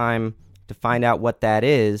take the time to find out what that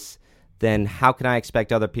is, then how can I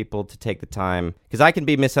expect other people to take the time? Because I can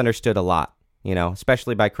be misunderstood a lot,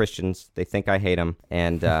 especially by Christians. They think I hate them,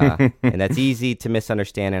 and and that's easy to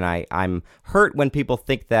misunderstand. And I'm hurt when people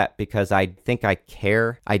think that, because I think I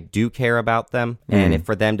care. I do care about them, and if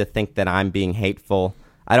for them to think that I'm being hateful,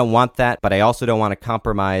 I don't want that, but I also don't want to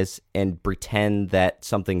compromise and pretend that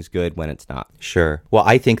something's good when it's not. Sure. Well,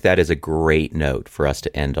 I think that is a great note for us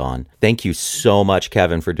to end on. Thank you so much,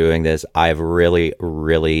 Kevin, for doing this. I've really,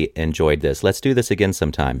 really enjoyed this. Let's do this again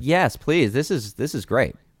sometime. Yes, please. This is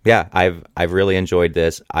great. Yeah, I've really enjoyed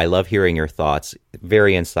this. I love hearing your thoughts.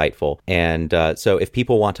 Very insightful. And so if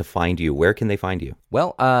people want to find you, where can they find you?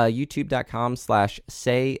 Well,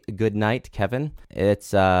 youtube.com/saygoodnightkevin.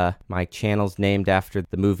 It's my channel's named after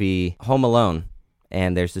the movie Home Alone.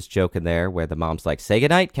 And there's this joke in there where the mom's like, "Say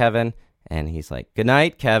goodnight, Kevin." And he's like, "Good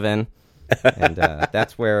night, Kevin." And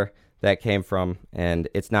that's where that came from. And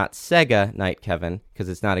it's not Sega Night Kevin, because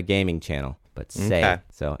it's not a gaming channel. But Say. Okay.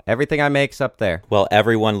 So everything I make's up there. Well,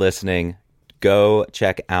 everyone listening, go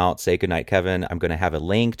check out Say Goodnight Kevin. I'm going to have a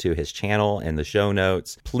link to his channel in the show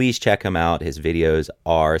notes. Please check him out. His videos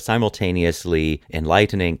are simultaneously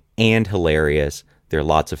enlightening and hilarious. They're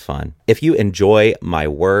lots of fun. If you enjoy my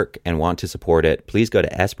work and want to support it, please go to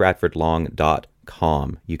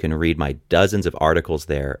sbradfordlong.com. You can read my dozens of articles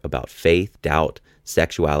there about faith, doubt,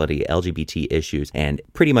 sexuality, LGBT issues, and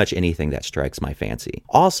pretty much anything that strikes my fancy.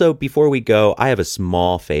 Also, before we go, I have a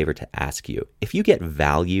small favor to ask you. If you get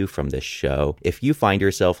value from this show, if you find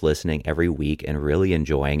yourself listening every week and really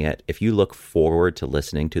enjoying it, if you look forward to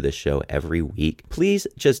listening to this show every week, please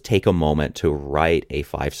just take a moment to write a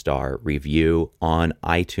 5-star review on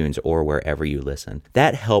iTunes or wherever you listen.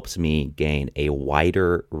 That helps me gain a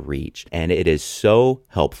wider reach, and it is so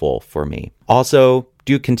helpful for me. Also,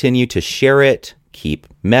 do continue to share it. Keep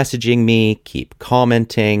messaging me, keep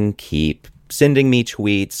commenting, keep sending me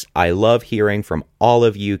tweets. I love hearing from all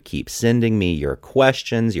of you. Keep sending me your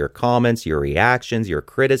questions, your comments, your reactions, your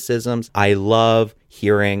criticisms. I love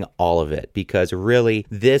hearing all of it, because really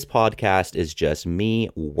this podcast is just me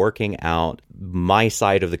working out my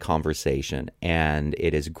side of the conversation, and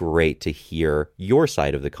it is great to hear your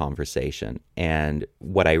side of the conversation. And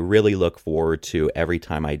what I really look forward to every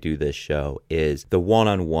time I do this show is the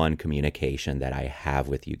one-on-one communication that I have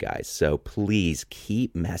with you guys. So please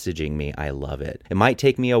keep messaging me. I love it. It might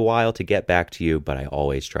take me a while to get back to you, but I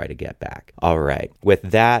always try to get back. All right. With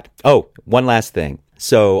that, one last thing.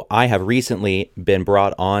 So I have recently been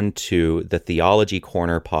brought on to the Theology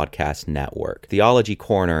Corner podcast network. Theology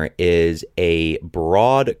Corner is a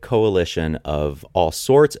broad coalition of all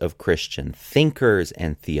sorts of Christian thinkers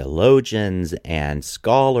and theologians and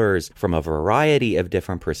scholars from a variety of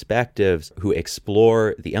different perspectives who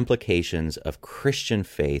explore the implications of Christian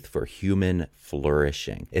faith for human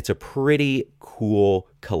flourishing. It's a pretty cool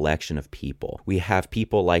collection of people. We have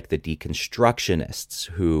people like the deconstructionists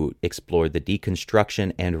who explore the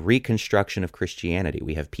deconstruction and reconstruction of Christianity.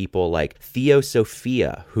 We have people like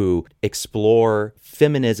Theosophia who explore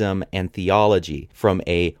feminism and theology from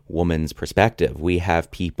a woman's perspective. We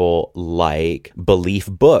have people like Belief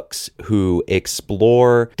Books who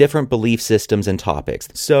explore different belief systems and topics.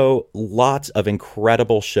 So lots of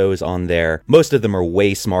incredible shows on there. Most of them are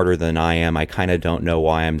way smarter than I am. I kind of don't know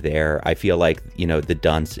why I'm there. I feel like, the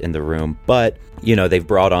dunce in the room, but they've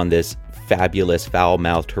brought on this fabulous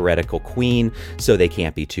foul-mouthed heretical queen, so they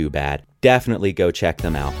can't be too bad. Definitely go check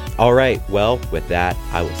them out. All right, well, with that,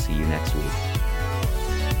 I will see you next week.